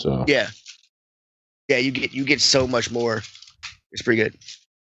lighter. So yeah, you get so much more. It's pretty good.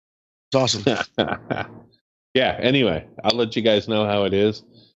 It's awesome. Yeah. Anyway, I'll let you guys know how it is.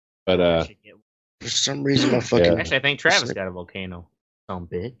 But for some reason, my fucking actually, I think Travis got a volcano. Some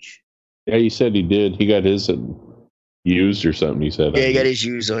bitch. Yeah, he said he did. He got his used or something. He said. Yeah, he got his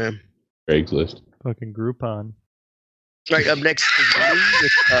used on him. Craigslist. Fucking Groupon. Right, up next is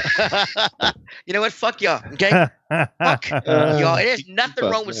you know what? Fuck y'all, okay? Fuck y'all. There's nothing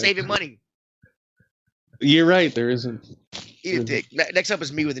wrong with saving money. You're right, there isn't. Eat a dick. Next up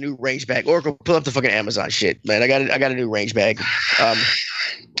is me with a new range bag. Oracle, pull up the fucking Amazon shit, man. I got a new range bag.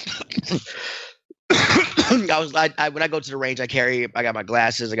 When I go to the range, I got my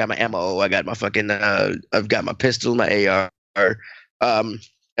glasses, I got my ammo, I got my fucking I've got my pistol, my AR,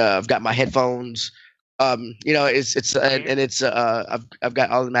 I've got my headphones. You know, it's I've got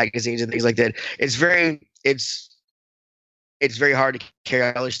all the magazines and things like that. It's very hard to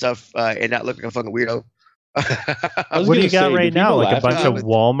carry all this stuff and not look like a fucking weirdo. What do you got right now? Like a bunch of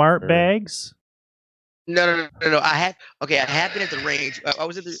Walmart bags? No. I have been at the range. I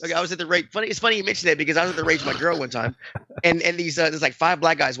was at the range. It's funny you mentioned that because I was at the range with my girl one time, and these there's like 5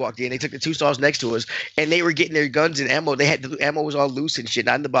 black guys walked in. They took the 2 stalls next to us, and they were getting their guns and ammo. They had the ammo was all loose and shit,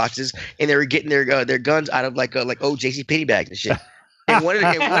 not in the boxes, and they were getting their guns out of like old JCPenney bags and shit. And one of the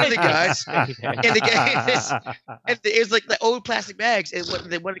guys, it was like the old plastic bags, and one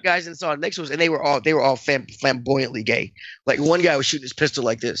of the guys in the stall next to us, and they were all flamboyantly gay. Like one guy was shooting his pistol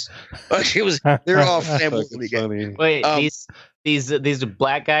like this. They were all flamboyantly gay. Wait, these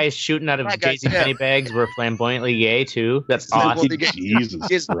black guys shooting out of JCPenney bags were flamboyantly gay too. That's awesome.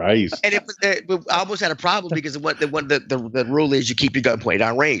 Jesus Christ! And I almost had a problem because the rule is you keep your gun pointed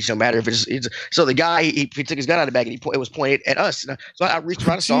on range, no matter if it's. So the guy he took his gun out of the bag and it was pointed at us. So I reached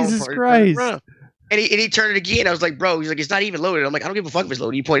around and saw him. Jesus Christ! And he turned it again. I was like, bro, he's like, it's not even loaded. I'm like, I don't give a fuck if it's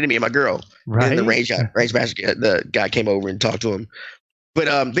loaded. He pointed at me and my girl. Right. And then the range master, the guy came over and talked to him. But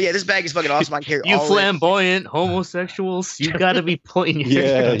yeah, this bag is fucking awesome. I can carry you flamboyant homosexuals, you gotta be pointing.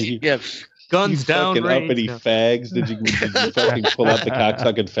 Yeah. Guns down, fucking uppity fags. Did you fucking pull out the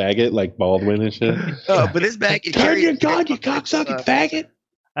cocksucking faggot like Baldwin and shit? But this bag, turn your gun, you cocksucking faggot.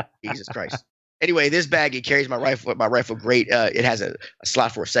 Jesus Christ. Anyway, this bag, it carries my rifle. My rifle, great. It has a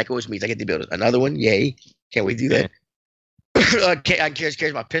slot for a second, which means I get to build another one. Yay! Can't we do that?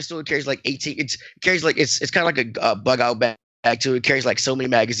 Carries my pistol. It carries like 18. It's kind of like a bug out bag too. It carries like so many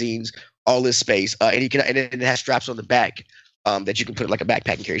magazines, all this space, and it has straps on the back that you can put like a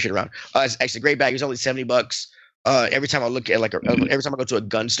backpack and carry shit around. It's actually a great bag. It's only $70. Every time I look at every time I go to a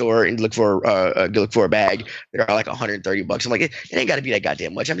gun store and look for a bag, they're like $130. I'm like, it ain't got to be that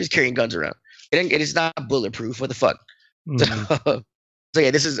goddamn much. I'm just carrying guns around. It's not bulletproof. What the fuck? Mm-hmm. So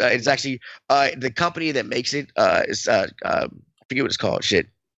yeah, this is it's actually the company that makes it is I forget what it's called. Shit.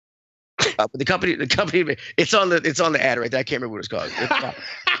 But the company it's on the ad right there. I can't remember what it's called.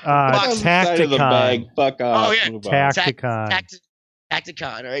 Tacticon. Fuck off. Oh yeah, Tacticon.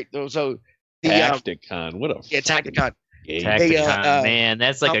 Tacticon. All right. So Tacticon. What a Tacticon. Tacticon, man,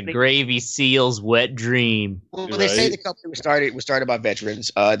 that's like a Gravy Seal's wet dream. Well, they say the company was started by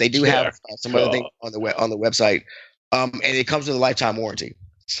veterans. They do have some other things on the website, and it comes with a lifetime warranty.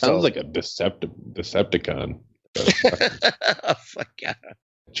 Sounds like a Decepticon. Fuck yeah.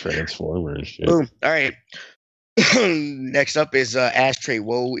 Transformer and shit. Boom. All right. Next up is Ashtray.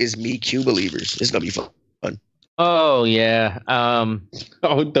 Woe is me, Q believers. This is gonna be fun. Oh yeah.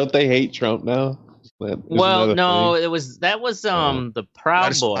 Oh, don't they hate Trump now? Well, no, thing? that was the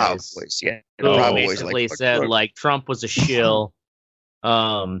Proud Boys. Yeah, the Proud Boys basically said like Trump was a shill.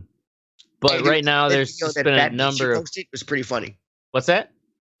 But right now there's been a number of. It was pretty funny. What's that?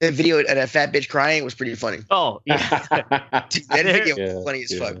 The video of that fat bitch crying was pretty funny. Oh yeah, that video was funny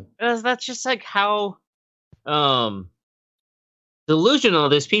as fuck. That's just like how delusional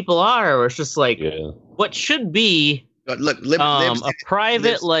these people are. Where it's just like what should be. Look, a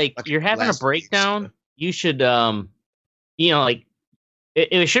private like you're having a breakdown. You should like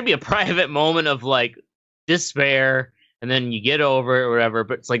it should be a private moment of like despair, and then you get over it or whatever.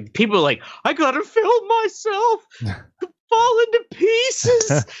 But it's like people are like, I gotta film myself fall into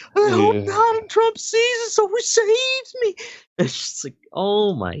pieces. I hope Donald Trump sees it, so he saves me. It's just like,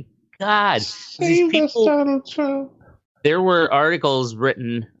 oh my god, these people. Donald Trump. There were articles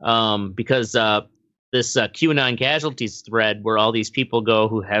written because this QAnon casualties thread where all these people go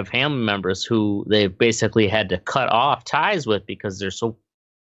who have family members who they've basically had to cut off ties with because they're so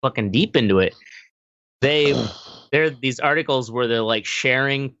fucking deep into it. There are these articles where they're like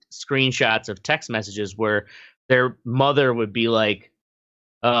sharing screenshots of text messages where their mother would be like,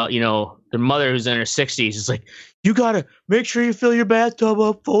 their mother who's in her 60s is like, you gotta make sure you fill your bathtub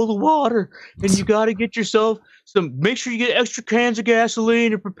up full of water, and you gotta get yourself make sure you get extra cans of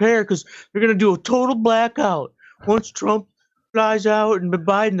gasoline and prepare because they're gonna do a total blackout once Trump flies out and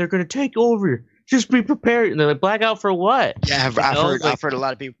Biden. They're gonna take over. Just be prepared. And they're like, blackout for what? Yeah, I've heard a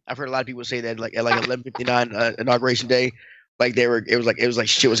lot of people. I've heard a lot of people say that like at 11:59 inauguration day, like it was like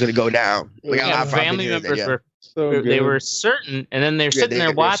shit was gonna go down. Like, family members were. They were certain, and then they're sitting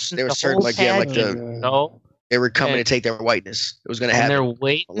there watching. They were certain, like they were coming to take their whiteness. It was going to happen. They're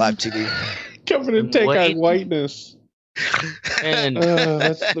waiting on live TV. Coming to take our whiteness. And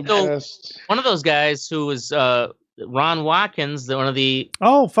that's the best. One of those guys who was Ron Watkins, one of the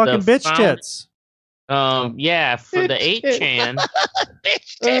fucking bitch tits. For the 8chan.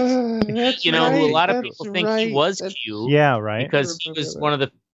 Who a lot of people think he was Q. Yeah, right. Because he was one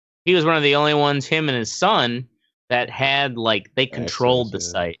of the only ones, him and his son, that had they controlled the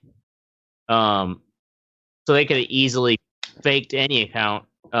site. So they could have easily faked any account.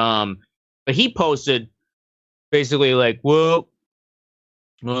 But he posted basically like, well,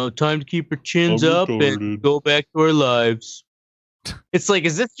 time to keep our chins up and go back to our lives. It's like,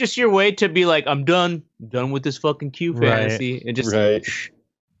 is this just your way to be like, I'm done with this fucking Q fantasy? Right. And just,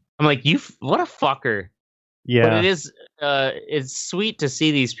 I'm like, what a fucker. Yeah. But it is, it's sweet to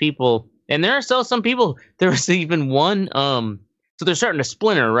see these people. And there are still some people, there was even one, so they're starting to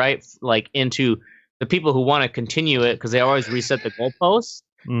splinter, right? Like into the people who want to continue it because they always reset the goalposts.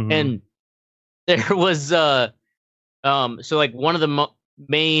 Mm-hmm. And there was, so like one of the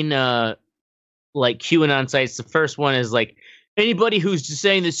main, like QAnon sites, the first one is like, anybody who's just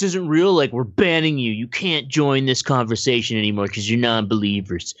saying this isn't real, like we're banning you. You can't join this conversation anymore because you're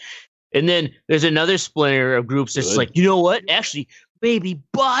non-believers. And then there's another splinter of groups that's like, you know what? Actually, maybe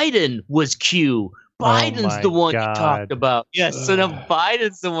Biden was Q. Biden's the one you talked about. Yes, so now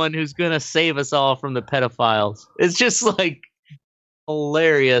Biden's the one who's going to save us all from the pedophiles. It's just like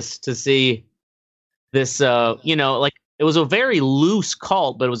hilarious to see this, like it was a very loose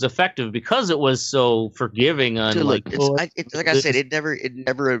cult, but it was effective because it was so forgiving on like I said, it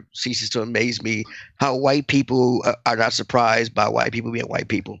never ceases to amaze me how white people are not surprised by white people being white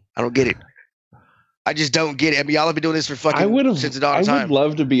people. I don't get it. I just don't get it. I mean, y'all have been doing this for fucking since the dawn of time. I would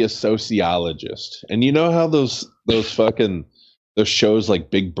love to be a sociologist. And you know how those shows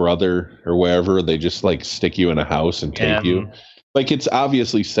like Big Brother or wherever, they just like stick you in a house and tape you? Like, it's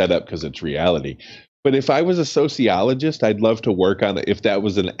obviously set up because it's reality. But if I was a sociologist, I'd love to work on it if that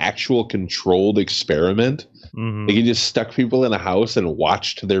was an actual controlled experiment. Mm-hmm. Like, you just stuck people in a house and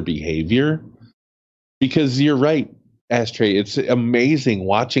watched their behavior. Because you're right, Ashtray, it's amazing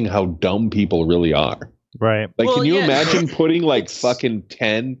watching how dumb people really are. Right. Like, can you imagine putting like fucking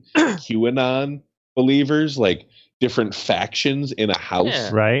 10 QAnon believers, like different factions in a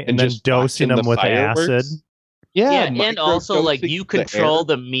house? Right. And then just dosing them with acid. Yeah, and also like you control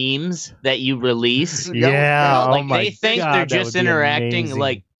the memes that you release. Yeah, like they think they're just interacting.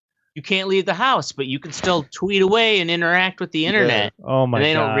 Like you can't leave the house, but you can still tweet away and interact with the internet. Oh my god! And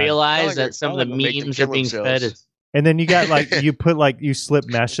they don't realize that some of the memes are being fed. And then you got like you slip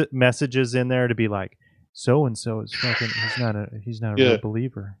messages in there to be like, so and so is fucking. He's not a real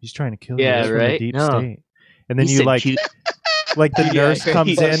believer. He's trying to kill you. Yeah, right. From the deep state. And then you like the nurse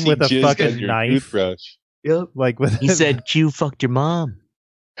comes in with a fucking knife. Yep. Like he said, "Q fucked your mom."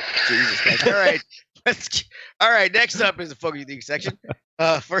 Jesus Christ. All right. Next up is the fuck you think section.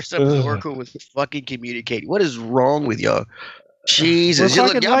 First up is Oracle with fucking communicating. What is wrong with y'all? Jesus,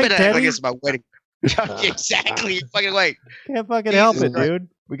 y'all better act like it's my wedding. Exactly. Fucking wait. Can't fucking help it, dude.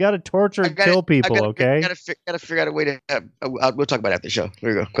 We got to torture and kill people. Okay. Gotta figure out a way to. We'll talk about it after the show. Here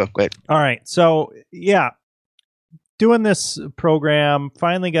we go. Go ahead. All right. So doing this program,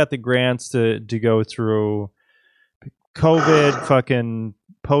 finally got the grants to go through. COVID fucking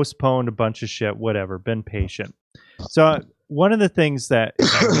postponed a bunch of shit, whatever, been patient. So one of the things that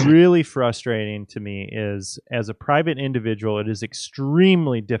is really frustrating to me is, as a private individual, it is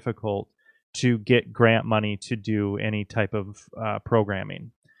extremely difficult to get grant money to do any type of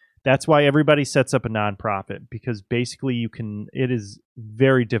programming. That's why everybody sets up a nonprofit, because basically it is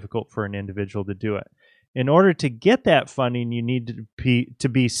very difficult for an individual to do it. In order to get that funding, you need to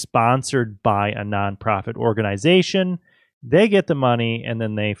be sponsored by a nonprofit organization. They get the money, and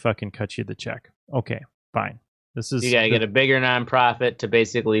then they fucking cut you the check. Okay, fine. You gotta get a bigger nonprofit to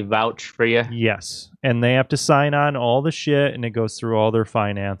basically vouch for you. Yes, and they have to sign on all the shit, and it goes through all their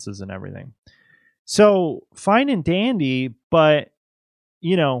finances and everything. So fine and dandy, but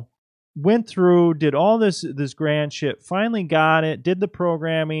went through, did all this grand shit, finally got it, did the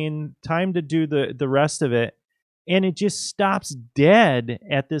programming, time to do the rest of it, and it just stops dead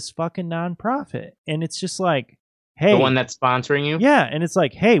at this fucking nonprofit. And it's just like, hey, the one that's sponsoring you? Yeah, and it's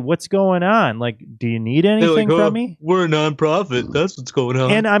like, hey, what's going on? Like, do you need anything from me? We're a nonprofit. That's what's going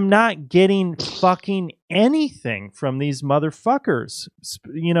on. And I'm not getting fucking anything from these motherfuckers.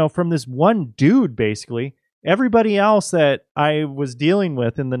 From this one dude, basically. Everybody else that I was dealing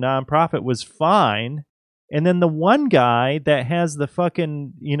with in the nonprofit was fine. And then the one guy that has the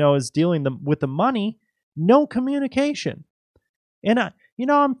fucking, is dealing with the money, no communication. And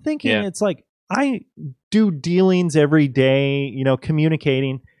I'm thinking, it's like, I do dealings every day,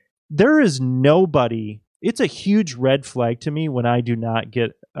 communicating. There is nobody. It's a huge red flag to me when I do not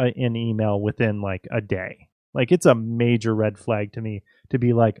get an email within like a day. Like, it's a major red flag to me to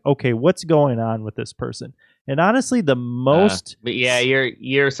be like, okay, what's going on with this person? And honestly, the most... but yeah,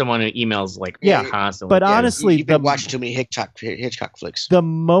 you're someone who emails like constantly. But honestly... You've been watching too many Hitchcock flicks. The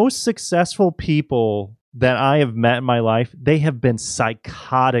most successful people that I have met in my life, they have been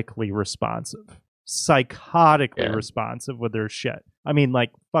psychotically responsive. Responsive with their shit. I mean,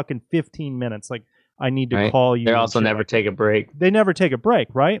 like fucking 15 minutes. Like, I need to call you. They also never take a break. They never take a break,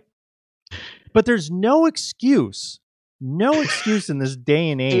 right? But there's no excuse in this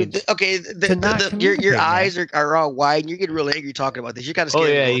day and age. Dude, okay, your eyes are all wide, and you're getting real angry talking about this. You got to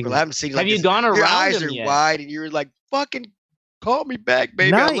scared. I haven't seen. Have you gone around? Your eyes are yet? Wide, and you're like, "Fucking call me back,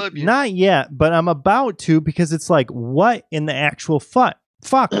 baby. I love you." Not yet, but I'm about to, because it's like, what in the actual fuck?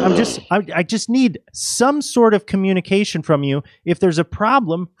 I just need some sort of communication from you. If there's a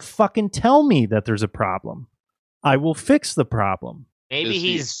problem, fucking tell me that there's a problem. I will fix the problem. Maybe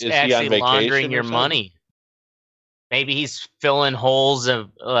he's actually laundering your money. Maybe he's filling holes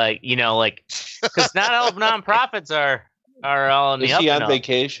of because not all nonprofits are all in the up. Is he on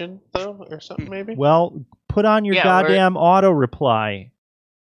vacation though, or something? Maybe. Well, put on your goddamn auto reply.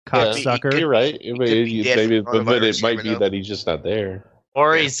 cocksucker. You're right. Maybe it might be that he's just not there.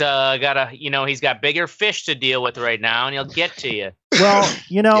 Or he's got bigger fish to deal with right now, and he'll get to you.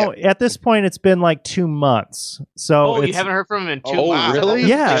 Well, at this point, it's been like 2 months. So you haven't heard from him in 2 months? Oh, really?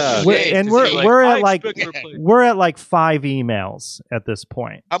 Yeah, we're at like 5 emails at this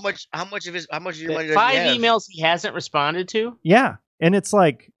point. How much of your money? 5 emails he hasn't responded to? Yeah. And it's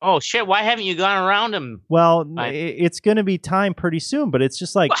like, oh shit! Why haven't you gone around him? Well, it's going to be time pretty soon, but it's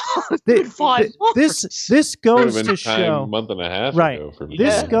just like this goes to show a month and a half right. ago for me.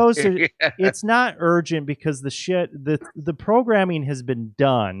 This goes to it's not urgent because the programming has been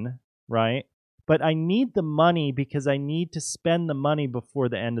done, right? But I need the money because I need to spend the money before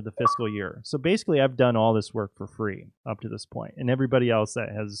the end of the fiscal year. So basically, I've done all this work for free up to this point, and everybody else that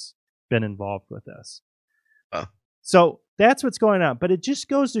has been involved with this. So that's what's going on. But it just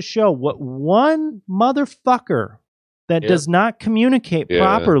goes to show what one motherfucker that does not communicate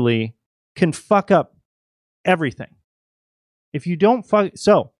properly can fuck up everything. If you don't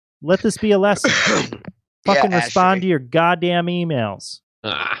so let this be a lesson. Fucking respond to your goddamn emails.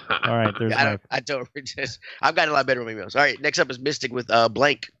 All right, there's I've gotten a lot better with emails. All right, next up is Mystic with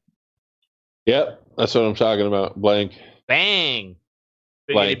Blank. Yep, that's what I'm talking about. Blank. Bang.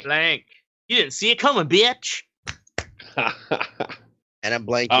 Blank. You didn't see it coming, bitch. And a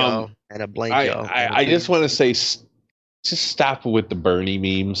blank, y'all. And a blank, y'all. I just want to say, just stop with the Bernie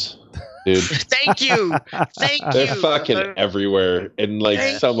memes, dude. Thank you. They're fucking everywhere, and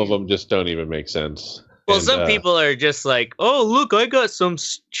some of them just don't even make sense. Well, some people are just like, "Oh, look, I got some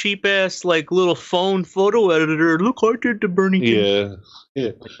cheap ass little phone photo editor. Look, I did the Bernie." Yeah.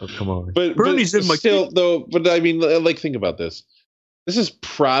 Oh, come on. But Bernie's in my still though. But I mean, think about this. This is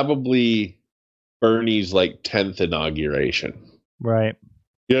probably Bernie's 10th inauguration. Right.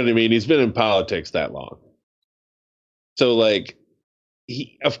 You know what I mean? He's been in politics that long. So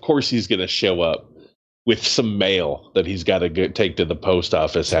of course he's going to show up with some mail that he's got to take to the post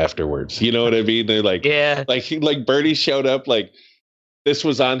office afterwards. You know what I mean? They're like Bernie showed up this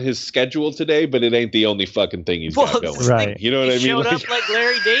was on his schedule today, but it ain't the only fucking thing he's got going. Right. You know what I mean? He showed up like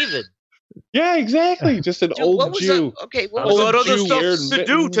Larry David. Yeah, exactly. Just an old Jew. What was other stuff to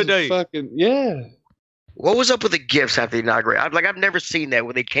do today? What was up with the gifts after the inauguration? I've never seen that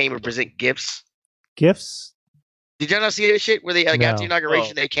when they came and present gifts. Gifts? Did y'all not see that shit where they after the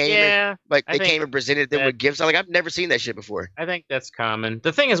inauguration they came and came and presented them with gifts? I've never seen that shit before. I think that's common.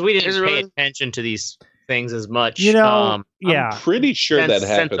 The thing is, we didn't pay attention to these things as much. I'm pretty sure that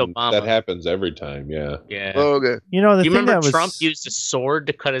happens. That happens every time. Yeah. Oh, okay. You know, you remember Trump used a sword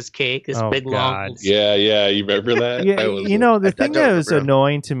to cut his cake? Long. Yeah. You remember that? Yeah. The thing that was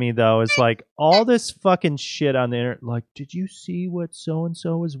annoying to me though is all this fucking shit on the internet. Did you see what so and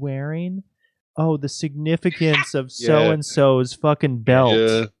so was wearing? Oh, the significance of so and so's fucking belt.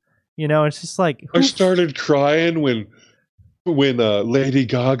 Yeah. It's just I started crying when Lady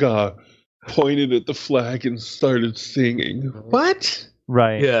Gaga pointed at the flag and started singing. What?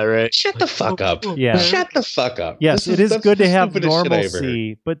 Right. Yeah, right. Shut the fuck up. Yeah. Shut the fuck up. Yes, it is good to have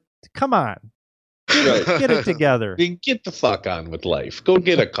normalcy, but come on. Right. Get it together. Get the fuck on with life. Go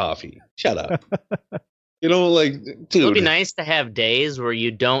get a coffee. Shut up. Dude. It would be nice to have days where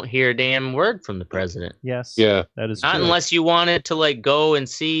you don't hear a damn word from the president. Yes. Yeah. That is Not true. unless you wanted to go and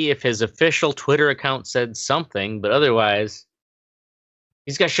see if his official Twitter account said something, but otherwise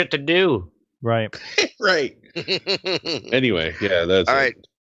he's got shit to do. Right. Right. Anyway, that's all right.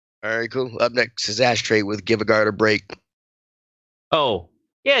 All right, cool. Up next is Ashtray with Give a Guard a Break. Oh,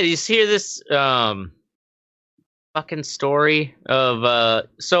 yeah. You hear this fucking story of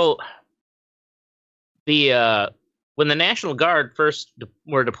when the National Guard first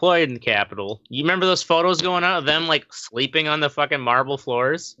were deployed in the Capitol, you remember those photos going out of them sleeping on the fucking marble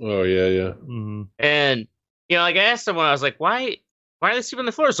floors? Oh yeah. Mm-hmm. And I asked someone, I was like, why are they sleeping on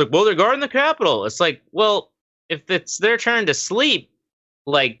the floor? It's well, they're guarding the Capitol. It's well, if it's their turn to sleep,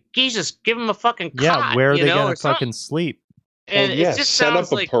 Jesus, give them a fucking cot. Yeah, where are they gonna fucking sleep? And it just set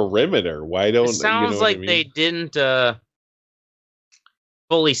sounds up a perimeter. Why don't? It sounds they didn't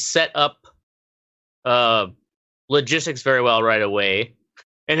fully set up logistics very well right away.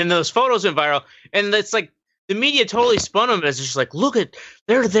 And then those photos went viral, and it's the media totally spun them as just look at,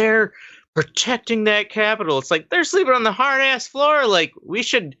 they're there protecting that Capitol. It's they're sleeping on the hard ass floor. We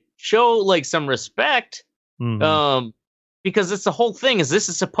should show some respect. Mm-hmm. Because it's the whole thing is this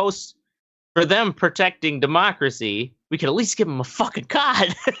is supposed for them protecting democracy. We could at least give them a fucking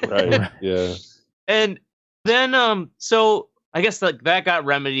cot. Right. Yeah. And then so I guess that got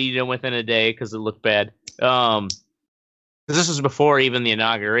remedied within a day because it looked bad. Because this was before even the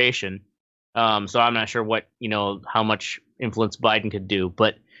inauguration. So I'm not sure what how much influence Biden could do,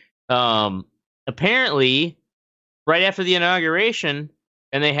 but apparently, right after the inauguration,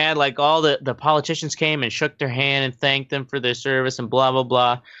 and they had like all the politicians came and shook their hand and thanked them for their service and blah blah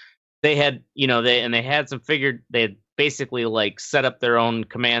blah. They had, they had they had basically like set up their own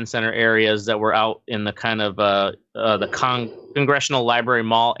command center areas that were out in the kind of the Congressional Library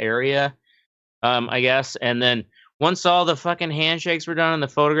Mall area, I guess. And then once all the fucking handshakes were done and the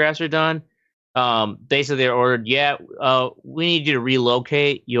photographs were done, basically they ordered, we need you to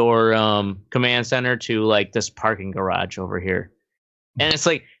relocate your command center to like this parking garage over here. And it's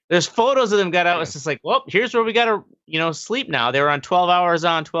like, there's photos of them got out. It's just like, well, here's where we got to, sleep now. They were on 12 hours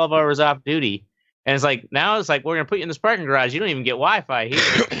on, 12 hours off duty. And it's like, now it's like, we're going to put you in this parking garage. You don't even get Wi-Fi here.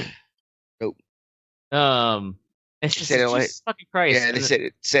 Nope. It's just fucking Christ. Yeah,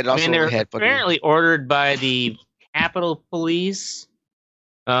 they said also they're had apparently ordered by the Capitol Police.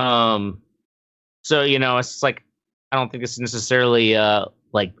 So, it's like, I don't think it's necessarily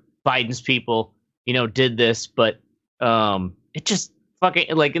like Biden's people, did this, but it just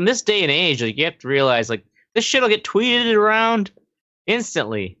fucking, like, in this day and age, like, you have to realize, like, this shit will get tweeted around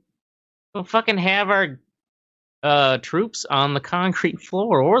instantly. We'll fucking have our troops on the concrete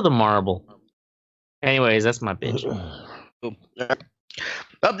floor or the marble. Anyways, that's my bitch.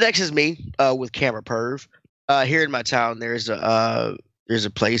 Up next is me with Camera Perv. Here in my town, there's a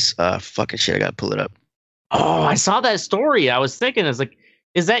place. Fucking shit, I gotta pull it up. Oh, I saw that story. I was thinking, it's like,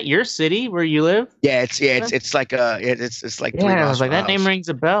 is that your city where you live? Yeah, it's like it's like. Yeah, I was like, that name rings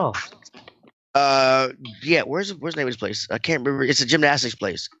a bell. Yeah, where's the name of this place? I can't remember. It's a gymnastics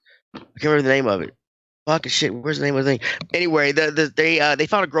place. I can't remember the name of it. Fucking shit, where's the name of the thing? Anyway, they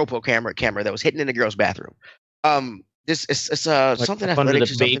found a GoPro camera that was hidden in the girl's bathroom. This is like something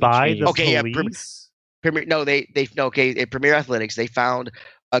athletics. Premier Athletics. They found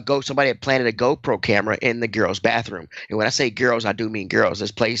somebody had planted a GoPro camera in the girl's bathroom. And when I say girls, I do mean girls.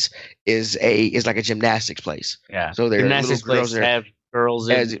 This place is like a gymnastics place. Yeah. So there gymnastics girls have girls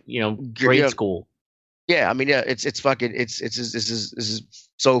in grade school. Yeah, I mean, yeah, it's fucking this is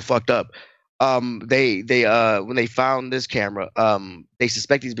so fucked up. They when they found this camera, they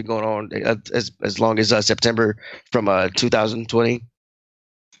suspect he's been going on as long as September from 2020.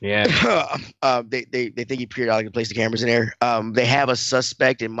 Yeah. They think he periodically placed the cameras in there. They have a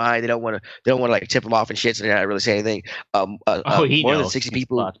suspect in mind. They don't want to like tip him off and shit, so they're not really saying anything. More than 60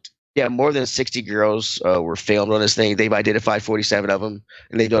 people. Fucked. Yeah, more than 60 girls were filmed on this thing. They've identified 47 of them,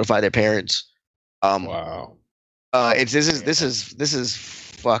 and they notified their parents. Wow. This is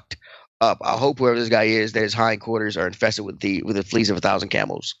fucked up. I hope whoever this guy is, that his hindquarters are infested with the fleas of 1,000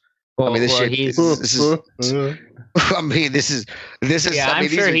 camels. I mean, this is. I mean, this is. Yeah, I'm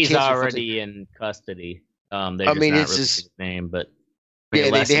sure he's already in custody. It's his name, but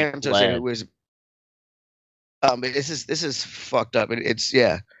yeah, they haven't told him it was. This is fucked up. It's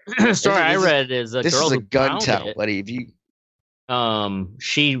yeah. The story I read is a girl who gun town, buddy. If you.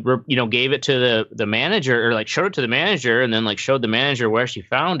 She gave it to the manager, or like showed it to the manager, and then like showed the manager where she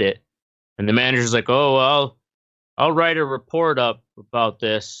found it, and the manager's like, "Oh, well, I'll write a report up about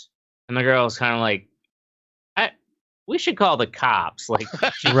this," and the girl's kind of like, "We should call the cops." Like,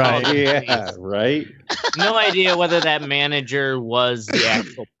 right? Yeah, right. No idea whether that manager was the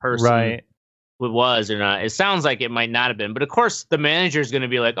actual person. Right. It was or not. It sounds like it might not have been, but of course the manager is going to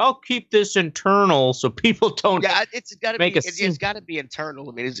be like, "I'll keep this internal so people don't." Yeah, it's got to be. It's got to be internal.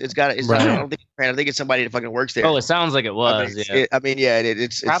 I mean, it's got to. Right. I think it's somebody that fucking works there. Oh, it sounds like it was.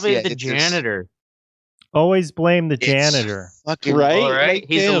 It's probably the janitor. Always blame the janitor. Fucking right.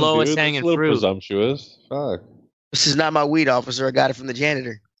 He's the lowest hanging fruit. Presumptuous. Fuck. This is not my weed, officer. I got it from the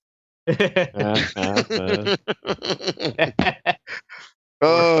janitor.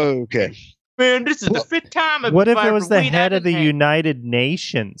 Okay. Man, this is the fifth time. What if it was the head of the United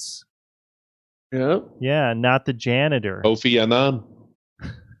Nations? Yeah. Yeah, not the janitor. Kofi Annan.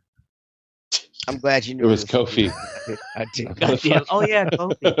 I'm glad you knew it was Kofi. I did. Goddamn. Oh yeah,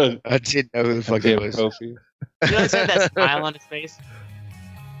 Kofi. I didn't know who the fuck it was. Kofi. You know, he had that smile on his face.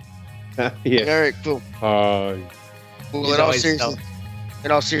 Yeah. All right, cool. Well,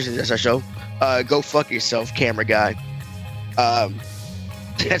 in all seriousness, that's our show. Go fuck yourself, camera guy.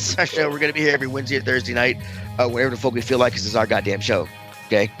 That's our show. We're going to be here every Wednesday or Thursday night, whenever the fuck we feel like, because it's our goddamn show.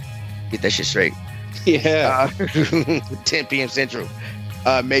 Okay? Get that shit straight. Yeah. 10 p.m. Central.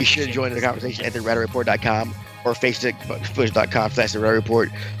 Make sure to join the conversation at theredeyereport.com or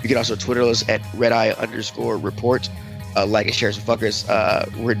facebook.com/theredeyereport. You can also Twitter us at redeye_report. Like and share some fuckers.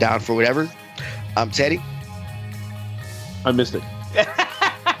 We're down for whatever. I'm Teddy. I'm Mystic.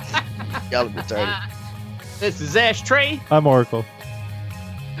 Y'all are retarded. This is Ashtray. I'm Oracle.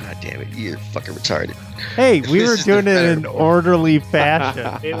 God damn it, you're fucking retarded. Hey, we were doing it in orderly fashion.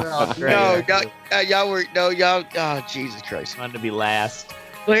 Y'all. Oh, Jesus Christ! Wanted to be last.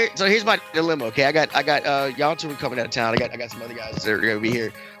 So here's my dilemma. Okay, I got y'all two are coming out of town. I got some other guys that are gonna be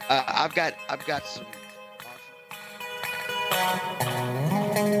here. I've got some